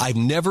you, I've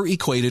never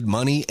equated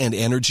money and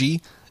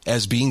energy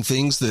as being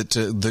things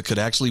that could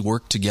actually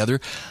work together.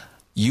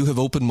 You have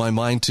opened my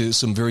mind to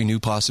some very new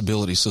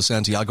possibilities. So,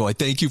 Santiago, I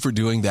thank you for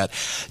doing that.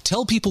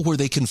 Tell people where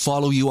they can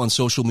follow you on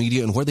social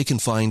media and where they can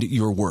find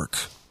your work.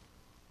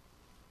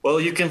 Well,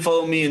 you can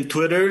follow me on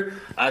Twitter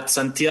at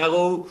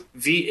Santiago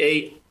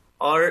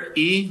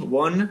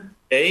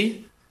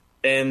VARE1A.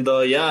 And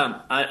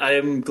I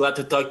am glad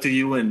to talk to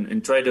you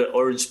and try to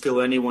orange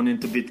pill anyone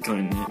into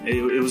Bitcoin.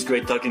 It was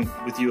great talking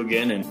with you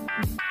again, and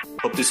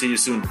hope to see you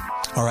soon.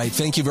 All right.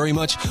 Thank you very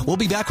much. We'll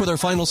be back with our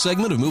final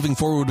segment of Moving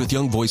Forward with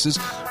Young Voices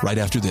right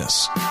after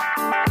this.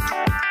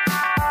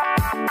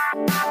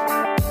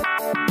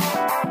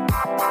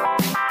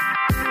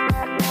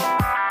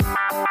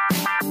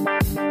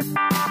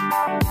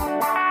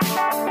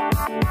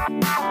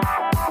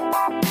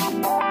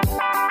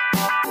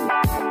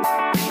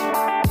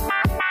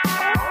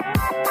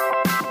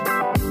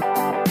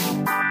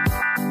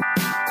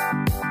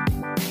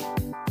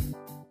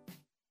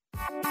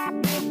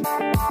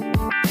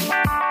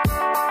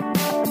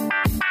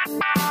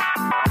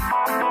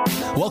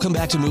 Welcome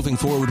back to Moving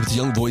Forward with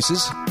Young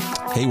Voices.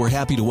 Hey, we're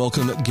happy to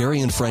welcome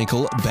Garion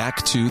Frankel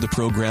back to the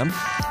program.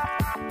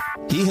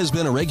 He has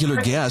been a regular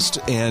guest,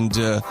 and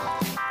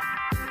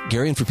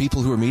Garion, for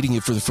people who are meeting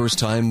you for the first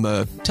time,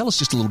 tell us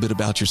just a little bit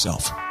about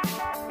yourself.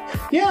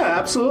 Yeah,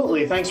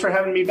 absolutely. Thanks for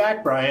having me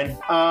back, Brian.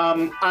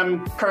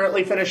 I'm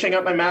currently finishing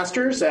up my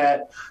master's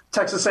at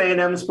Texas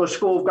A&M's Bush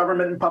School of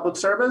Government and Public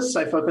Service.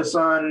 I focus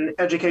on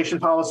education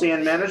policy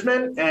and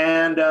management,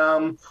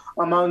 and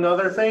among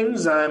other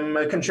things, I'm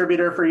a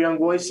contributor for Young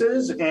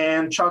Voices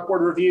and Chalkboard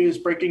Review's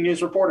breaking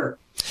news reporter.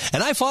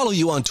 And I follow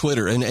you on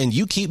Twitter, and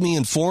you keep me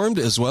informed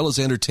as well as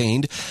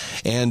entertained.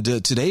 And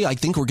today, I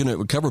think we're going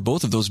to cover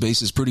both of those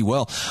bases pretty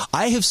well.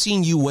 I have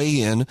seen you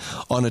weigh in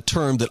on a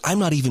term that I'm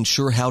not even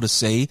sure how to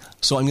say,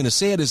 so I'm going to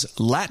say it as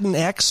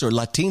Latinx or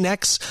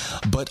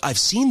Latinx, but I've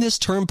seen this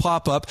term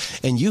pop up,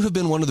 and you have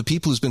been one of the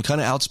people who's been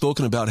kind of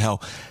outspoken about how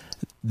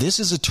this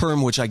is a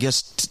term which I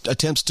guess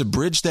attempts to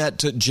bridge that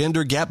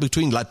gender gap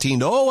between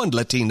Latino and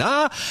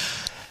Latina.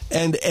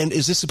 And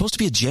is this supposed to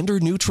be a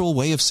gender-neutral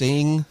way of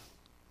saying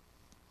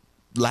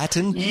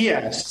Latin?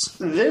 Yes.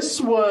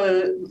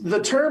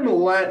 The term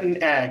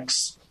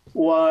Latinx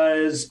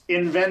was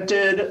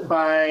invented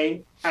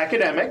by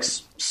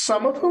academics,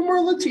 some of whom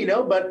are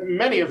Latino, but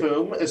many of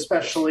whom,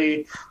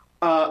 especially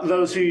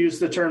those who use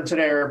the term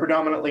today, are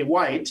predominantly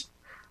white.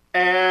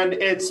 And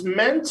it's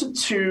meant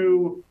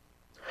to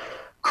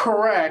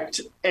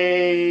correct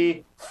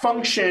a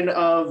function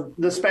of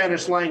the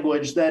Spanish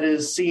language that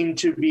is seen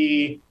to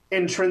be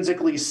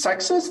intrinsically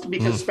sexist,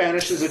 because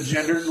Spanish is a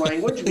gendered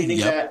language,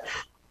 meaning that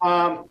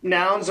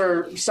nouns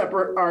are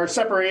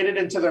separated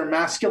into their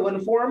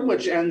masculine form,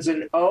 which ends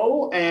in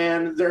O,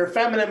 and their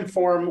feminine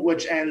form,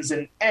 which ends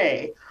in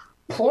A.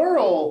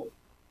 Plural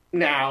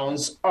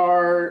nouns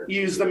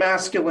use the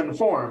masculine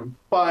form,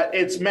 but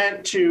it's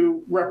meant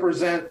to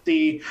represent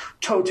the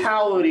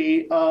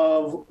totality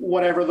of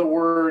whatever the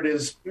word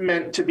is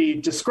meant to be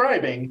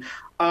describing.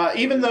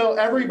 Even though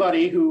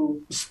everybody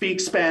who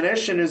speaks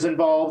Spanish and is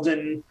involved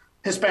in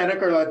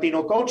Hispanic or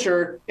Latino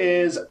culture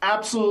is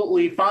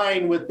absolutely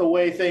fine with the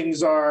way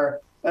things are,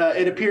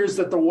 it appears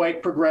that the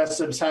white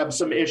progressives have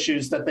some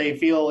issues that they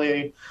feel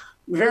a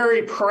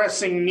very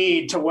pressing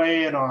need to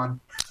weigh in on.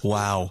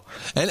 Wow.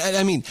 And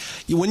I mean,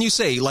 when you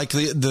say like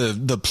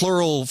the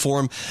plural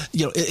form,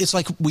 it's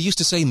like we used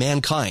to say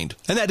mankind,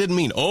 and that didn't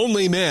mean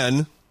only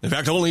men. In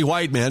fact, only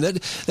white men.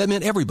 That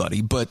meant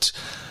everybody. But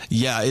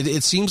yeah,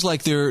 it seems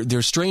like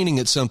they're straining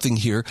at something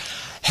here.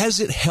 Has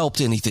it helped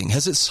anything?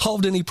 Has it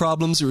solved any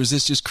problems, or is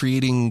this just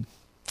creating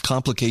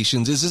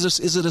complications?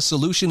 Is it a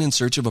solution in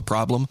search of a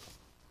problem?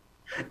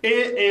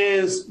 It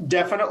is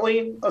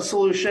definitely a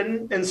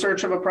solution in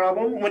search of a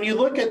problem. When you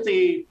look at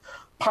the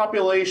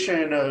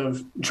population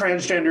of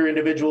transgender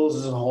individuals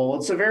as a whole,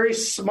 it's a very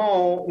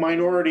small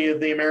minority of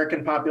the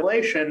American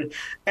population.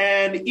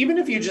 And even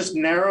if you just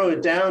narrow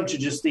it down to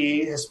just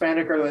the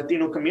Hispanic or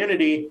Latino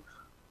community,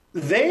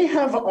 they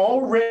have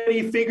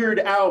already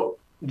figured out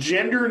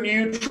gender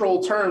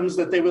neutral terms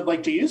that they would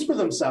like to use for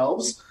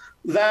themselves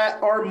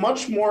that are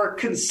much more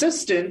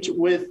consistent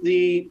with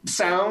the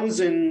sounds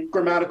and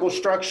grammatical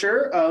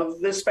structure of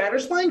the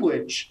Spanish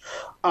language.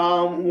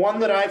 One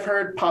that I've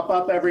heard pop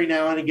up every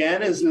now and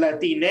again is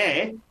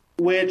Latine,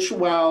 which,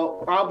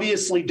 while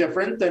obviously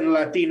different than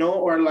Latino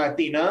or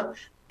Latina,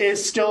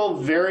 is still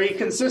very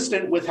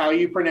consistent with how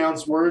you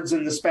pronounce words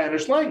in the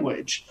Spanish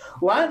language.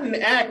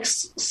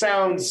 Latinx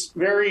sounds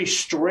very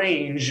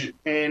strange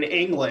in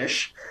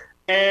English.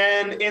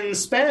 And in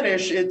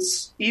Spanish,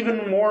 it's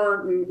even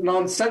more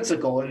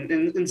nonsensical.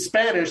 In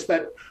Spanish,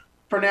 that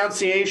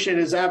pronunciation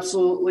is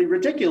absolutely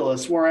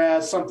ridiculous,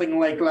 whereas something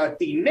like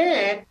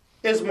Latine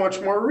is much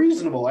more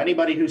reasonable.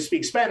 Anybody who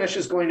speaks Spanish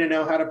is going to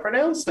know how to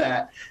pronounce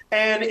that.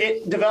 And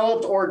it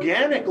developed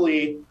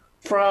organically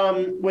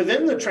from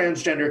within the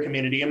transgender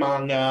community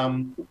among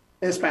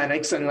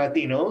Hispanics and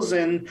Latinos.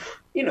 And,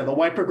 the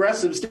white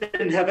progressives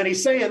didn't have any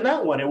say in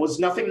that one. It was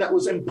nothing that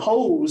was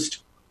imposed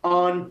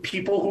on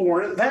people who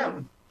weren't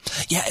them.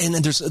 Yeah, and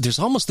then there's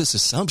almost this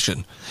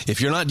assumption,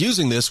 if you're not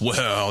using this,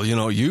 well,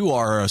 you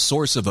are a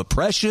source of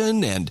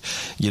oppression and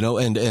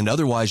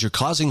otherwise you're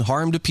causing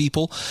harm to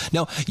people.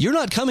 Now, you're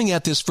not coming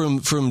at this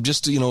from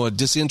just, a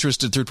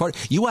disinterested third party.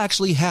 You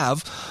actually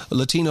have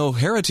Latino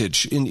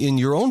heritage in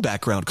your own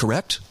background,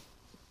 correct?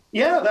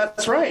 Yeah,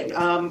 that's right.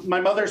 My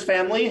mother's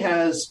family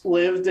has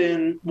lived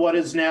in what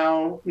is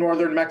now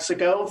northern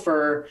Mexico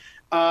for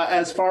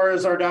as far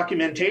as our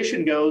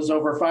documentation goes,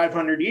 over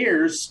 500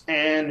 years,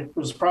 and it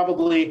was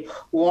probably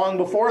long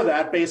before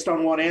that based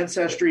on what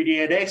Ancestry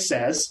DNA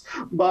says.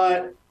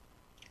 But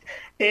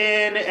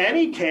in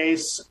any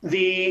case,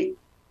 the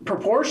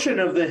proportion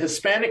of the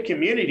Hispanic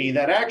community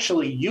that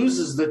actually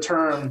uses the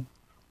term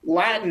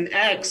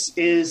Latinx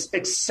is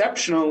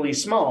exceptionally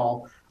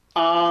small.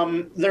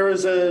 There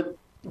was a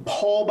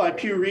poll by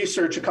Pew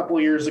Research a couple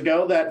of years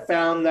ago that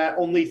found that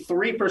only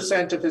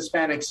 3% of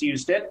Hispanics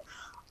used it.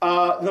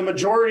 The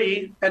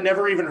majority had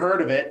never even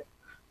heard of it.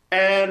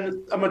 And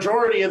a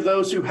majority of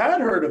those who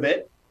had heard of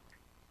it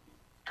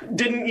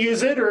didn't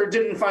use it or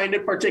didn't find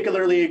it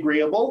particularly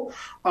agreeable.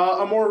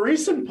 A more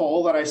recent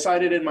poll that I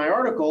cited in my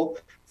article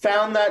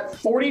found that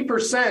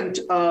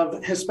 40%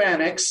 of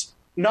Hispanics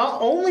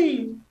not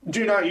only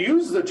do not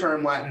use the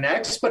term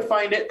Latinx, but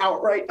find it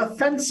outright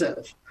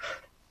offensive.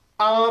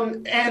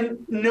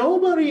 And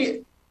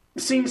nobody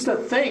seems to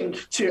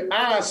think to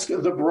ask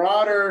the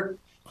broader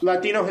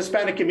Latino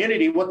Hispanic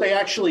community what they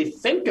actually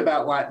think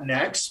about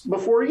Latinx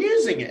before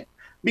using it,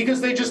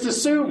 because they just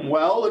assume,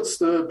 well, it's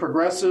the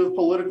progressive,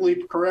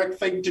 politically correct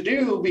thing to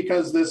do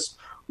because this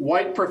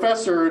white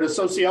professor at a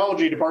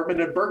sociology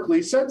department at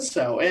Berkeley said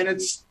so. And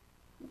it's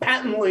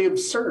patently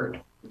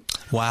absurd.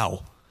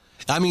 Wow.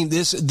 I mean,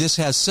 this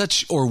has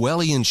such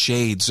Orwellian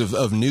shades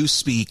of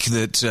newspeak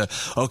that,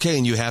 okay,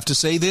 and you have to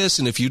say this,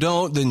 and if you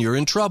don't, then you're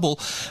in trouble.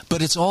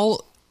 But it's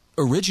all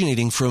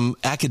originating from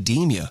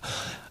academia.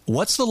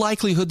 What's the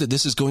likelihood that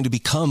this is going to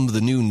become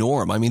the new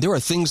norm? I mean, there are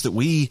things that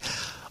we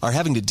are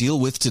having to deal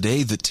with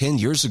today that 10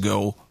 years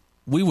ago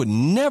we would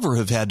never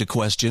have had to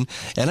question.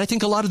 And I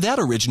think a lot of that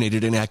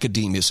originated in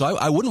academia. So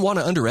I wouldn't want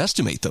to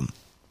underestimate them.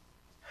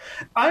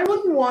 I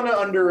wouldn't want to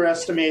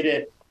underestimate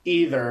it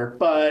either.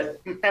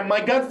 And my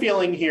gut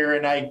feeling here,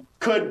 and I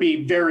could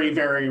be very,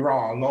 very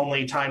wrong,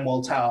 only time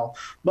will tell.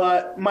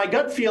 But my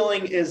gut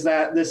feeling is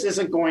that this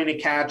isn't going to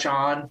catch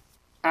on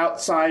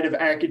outside of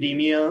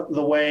academia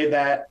the way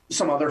that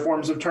some other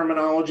forms of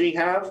terminology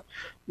have.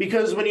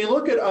 Because when you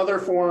look at other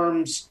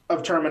forms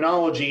of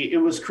terminology, it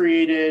was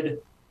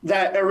created,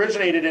 that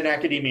originated in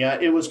academia,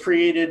 it was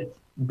created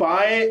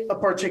by a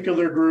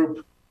particular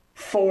group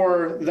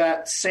for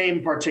that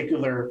same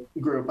particular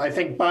group. I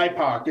think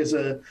BIPOC is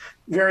a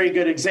very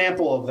good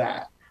example of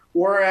that.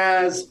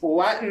 Whereas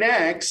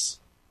Latinx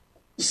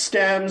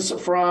stems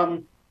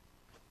from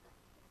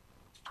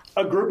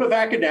a group of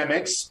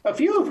academics, a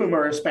few of whom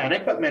are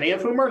Hispanic, but many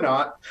of whom are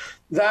not,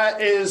 that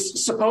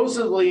is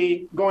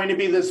supposedly going to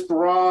be this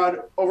broad,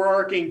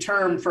 overarching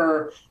term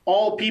for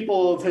all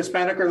people of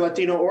Hispanic or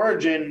Latino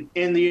origin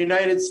in the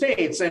United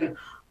States. And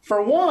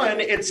for one,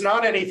 it's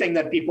not anything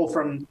that people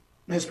from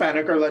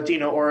Hispanic or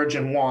Latino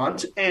origin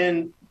want.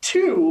 And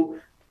two,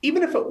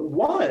 even if it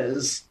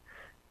was,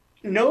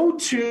 no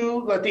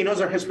two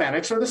Latinos or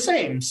Hispanics are the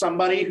same.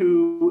 Somebody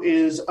who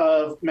is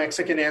of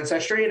Mexican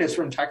ancestry and is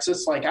from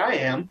Texas like I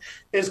am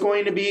is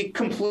going to be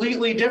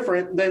completely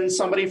different than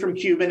somebody from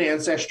Cuban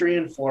ancestry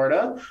in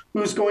Florida,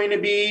 who's going to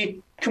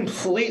be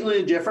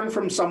completely different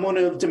from someone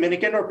of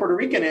Dominican or Puerto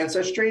Rican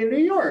ancestry in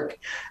New York.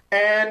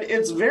 And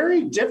it's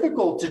very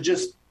difficult to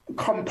just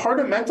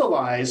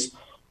compartmentalize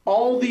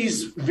all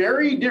these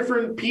very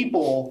different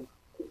people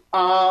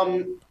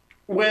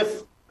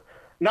with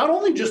not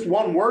only just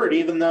one word,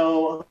 even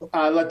though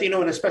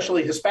Latino and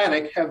especially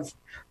Hispanic have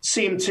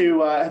seemed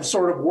to have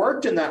sort of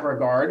worked in that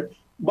regard,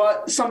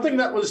 but something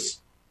that was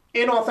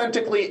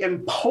inauthentically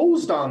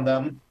imposed on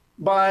them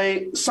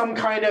by some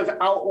kind of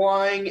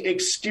outlying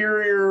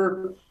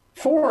exterior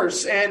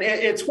force. And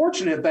it's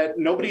fortunate that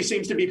nobody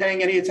seems to be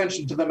paying any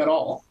attention to them at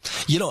all.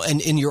 You know,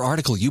 and in your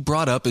article, you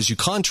brought up, as you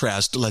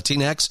contrast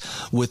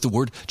Latinx with the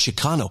word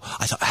Chicano.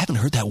 I thought, I haven't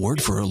heard that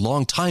word for a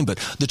long time, but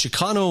the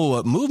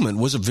Chicano movement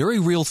was a very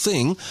real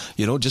thing,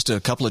 you know, just a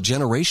couple of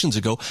generations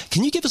ago.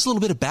 Can you give us a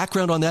little bit of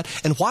background on that?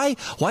 And why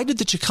did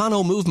the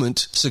Chicano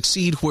movement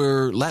succeed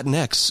where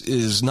Latinx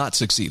is not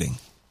succeeding?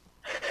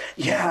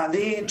 Yeah,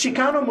 the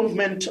Chicano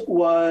movement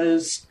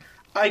was,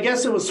 I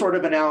guess it was sort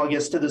of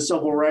analogous to the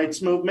civil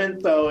rights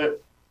movement, though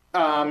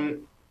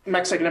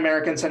Mexican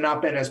Americans had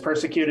not been as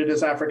persecuted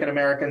as African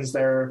Americans.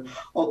 They're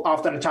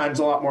oftentimes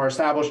a lot more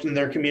established in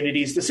their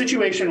communities. The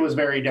situation was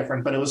very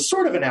different, but it was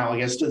sort of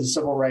analogous to the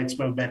civil rights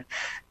movement.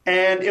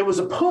 And it was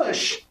a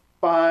push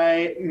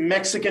by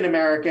Mexican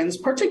Americans,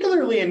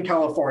 particularly in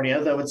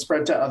California, though it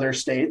spread to other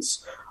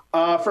states,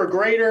 for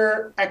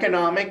greater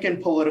economic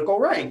and political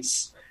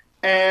rights.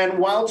 And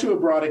while to a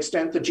broad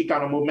extent the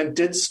Chicano movement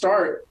did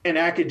start in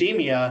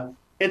academia,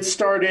 it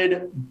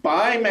started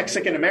by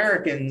Mexican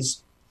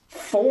Americans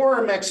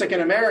for Mexican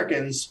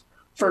Americans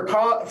for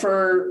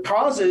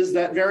causes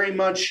that very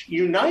much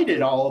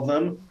united all of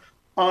them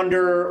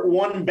under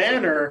one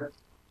banner,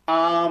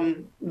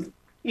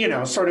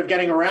 sort of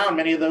getting around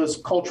many of those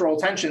cultural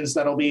tensions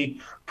that'll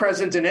be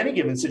present in any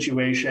given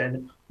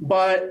situation.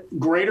 But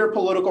greater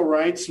political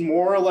rights,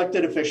 more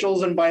elected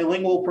officials, and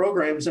bilingual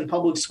programs in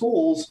public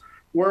schools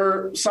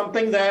were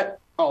something that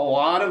a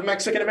lot of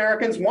Mexican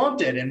Americans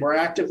wanted and were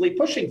actively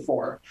pushing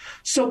for.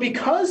 So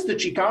because the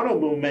Chicano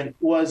movement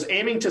was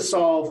aiming to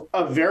solve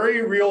a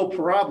very real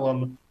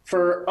problem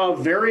for a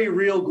very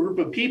real group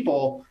of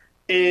people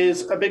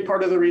is a big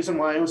part of the reason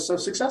why it was so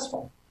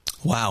successful.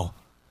 Wow.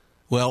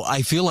 Well,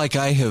 I feel like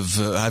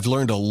I've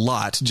learned a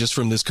lot just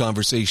from this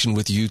conversation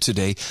with you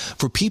today.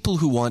 For people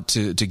who want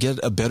to get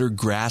a better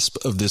grasp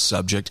of this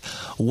subject,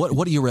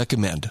 what do you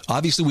recommend?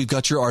 Obviously, we've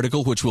got your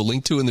article, which we'll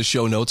link to in the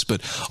show notes,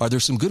 but are there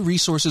some good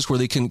resources where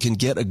they can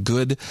get a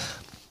good,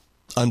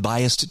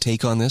 unbiased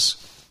take on this?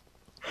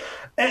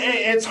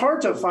 It's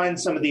hard to find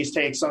some of these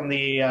takes on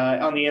the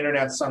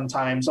internet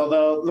sometimes,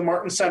 although the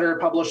Martin Center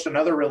published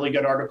another really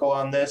good article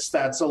on this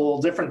that's a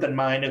little different than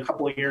mine a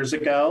couple of years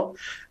ago.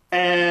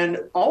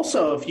 And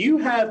also, if you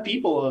have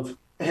people of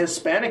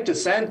Hispanic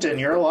descent in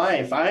your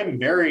life, I'm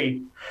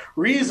very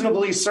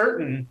reasonably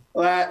certain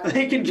that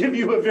they can give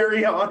you a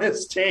very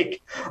honest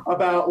take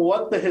about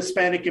what the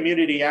Hispanic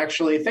community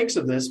actually thinks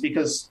of this,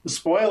 because,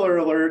 spoiler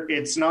alert,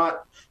 it's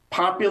not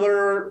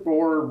popular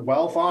or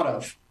well thought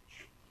of.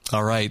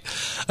 All right.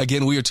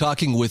 Again, we are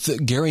talking with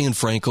Garion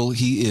Frankel.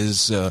 He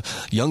is a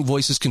Young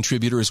Voices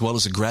contributor as well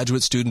as a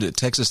graduate student at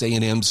Texas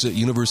A&M's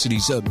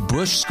University's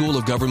Bush School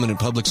of Government and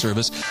Public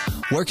Service.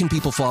 Where can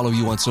people follow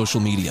you on social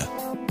media?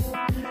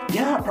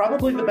 Yeah,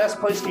 probably the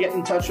best place to get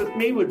in touch with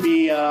me would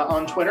be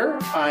on Twitter.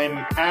 I'm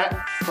at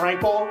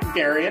Frankel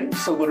Garion,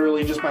 so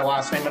literally just my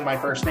last name and my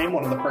first name,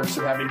 one of the perks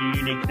of having a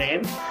unique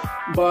name.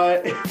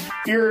 But if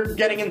you're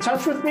getting in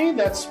touch with me,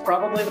 that's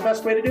probably the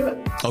best way to do it.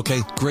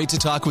 Okay, great to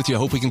talk with you. I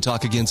hope we can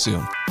talk again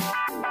soon.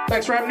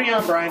 Thanks for having me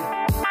on, Brian.